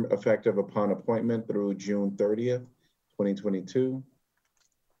 term effective upon appointment through June 30th, 2022.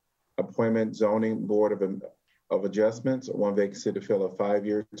 Appointment Zoning Board of Adjustments, 1 vacancy to fill a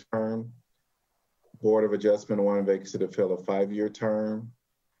 5-year term. Board of Adjustment, 1 vacancy to fill a 5-year term.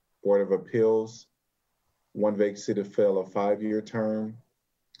 Board of Appeals, 1 vacancy to fill a 5-year term.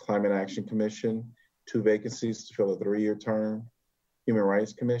 Climate Action Commission, 2 vacancies to fill a 3-year term. Human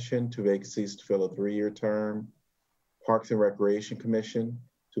Rights Commission, 2 vacancies to fill a 3-year term. Parks and Recreation Commission,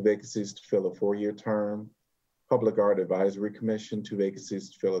 2 vacancies to fill a 4-year term. Public Art Advisory Commission, 2 vacancies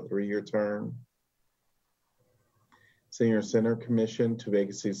to fill a 3-year term. Senior Center Commission, 2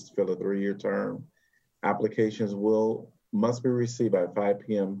 vacancies to fill a 3-year term. Applications must be received by 5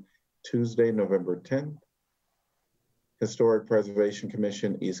 p.m. Tuesday, November 10th. Historic Preservation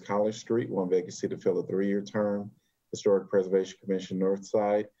Commission, East College Street, 1 vacancy to fill a 3-year term. Historic Preservation Commission, North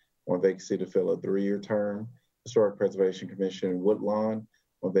Side, 1 vacancy to fill a 3-year term. Historic Preservation Commission, Woodlawn,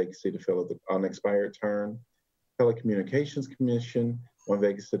 1 vacancy to fill an unexpired term. Telecommunications Commission, 1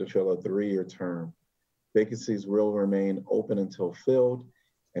 vacancy to fill a 3-year term. Vacancies will remain open until filled.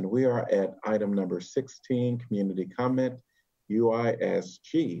 And we are at item number 16, community comment.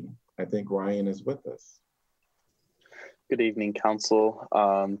 UISG. I think Ryan is with us. Good evening, Council.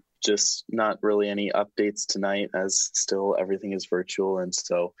 Just not really any updates tonight, as still everything is virtual, and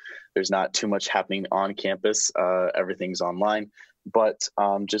so there's not too much happening on campus. Everything's online. But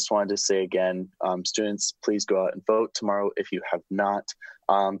just wanted to say again, students, please go out and vote tomorrow if you have not.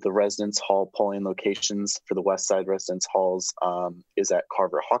 The Residence Hall polling locations for the West Side Residence Halls is at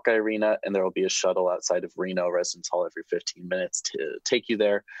Carver Hawkeye Arena, and there will be a shuttle outside of Reno Residence Hall every 15 minutes to take you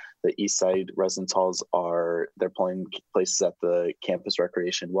there. The East Side Residence Halls their polling places at the Campus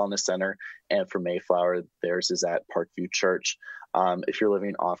Recreation Wellness Center, and for Mayflower, theirs is at Parkview Church. If you're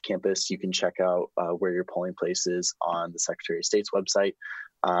living off campus, you can check out where your polling place is on the Secretary of State's website.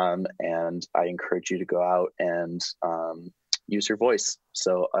 And I encourage you to go out and use your voice.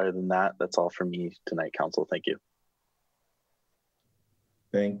 So other than that, that's all from me tonight, Council. Thank you.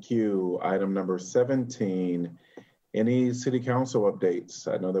 Thank you. Item number 17, any City Council updates?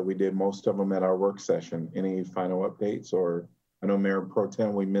 I know that we did most of them at our work session. Any final updates? Or I know Mayor Pro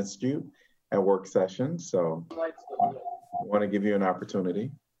Tem, we missed you at work session, so I want to give you an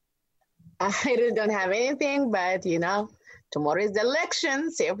opportunity. I really don't have anything, but tomorrow is the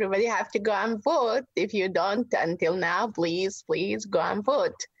election, so everybody have to go and vote. If you don't until now, please go and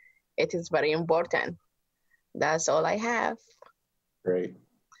vote. It is very important. That's all I have. Great.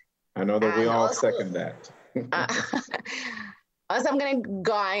 I know that we all second that. Also, I'm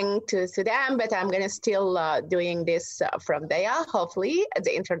going to Sudan, but I'm gonna still doing this from there. Hopefully,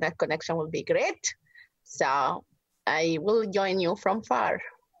 the internet connection will be great. So I will join you from far.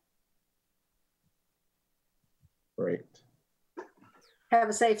 Great. Have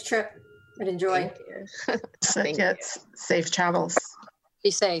a safe trip and enjoy. Thank you. Safe travels.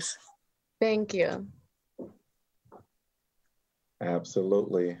 Be safe. Thank you.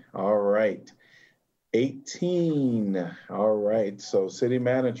 Absolutely. All right. 18. All right. So City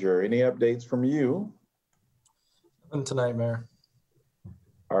Manager, any updates from you? Nothing tonight, Mayor.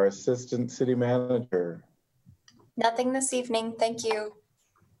 Our Assistant City Manager. Nothing this evening. Thank you.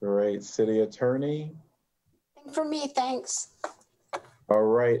 Great. City Attorney. Nothing for me. Thanks. All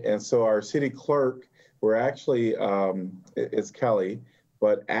right. And so our City Clerk, we're actually, it's Kelly,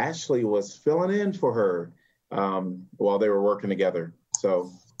 but Ashley was filling in for her while they were working together.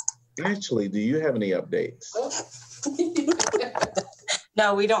 So Ashley, do you have any updates?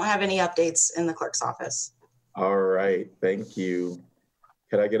 No, we don't have any updates in the clerk's office. All right. Thank you.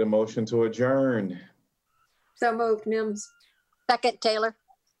 Could I get a motion to adjourn? So moved, Mims. Second, Taylor.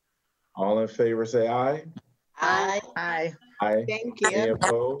 All in favor, say aye. Aye. Aye. Aye. Thank you. Any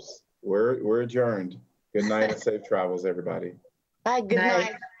opposed? We're adjourned. Good night and safe travels, everybody. Bye. Good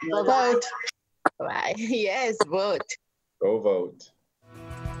night. Vote. Bye. Yes, vote. Go vote.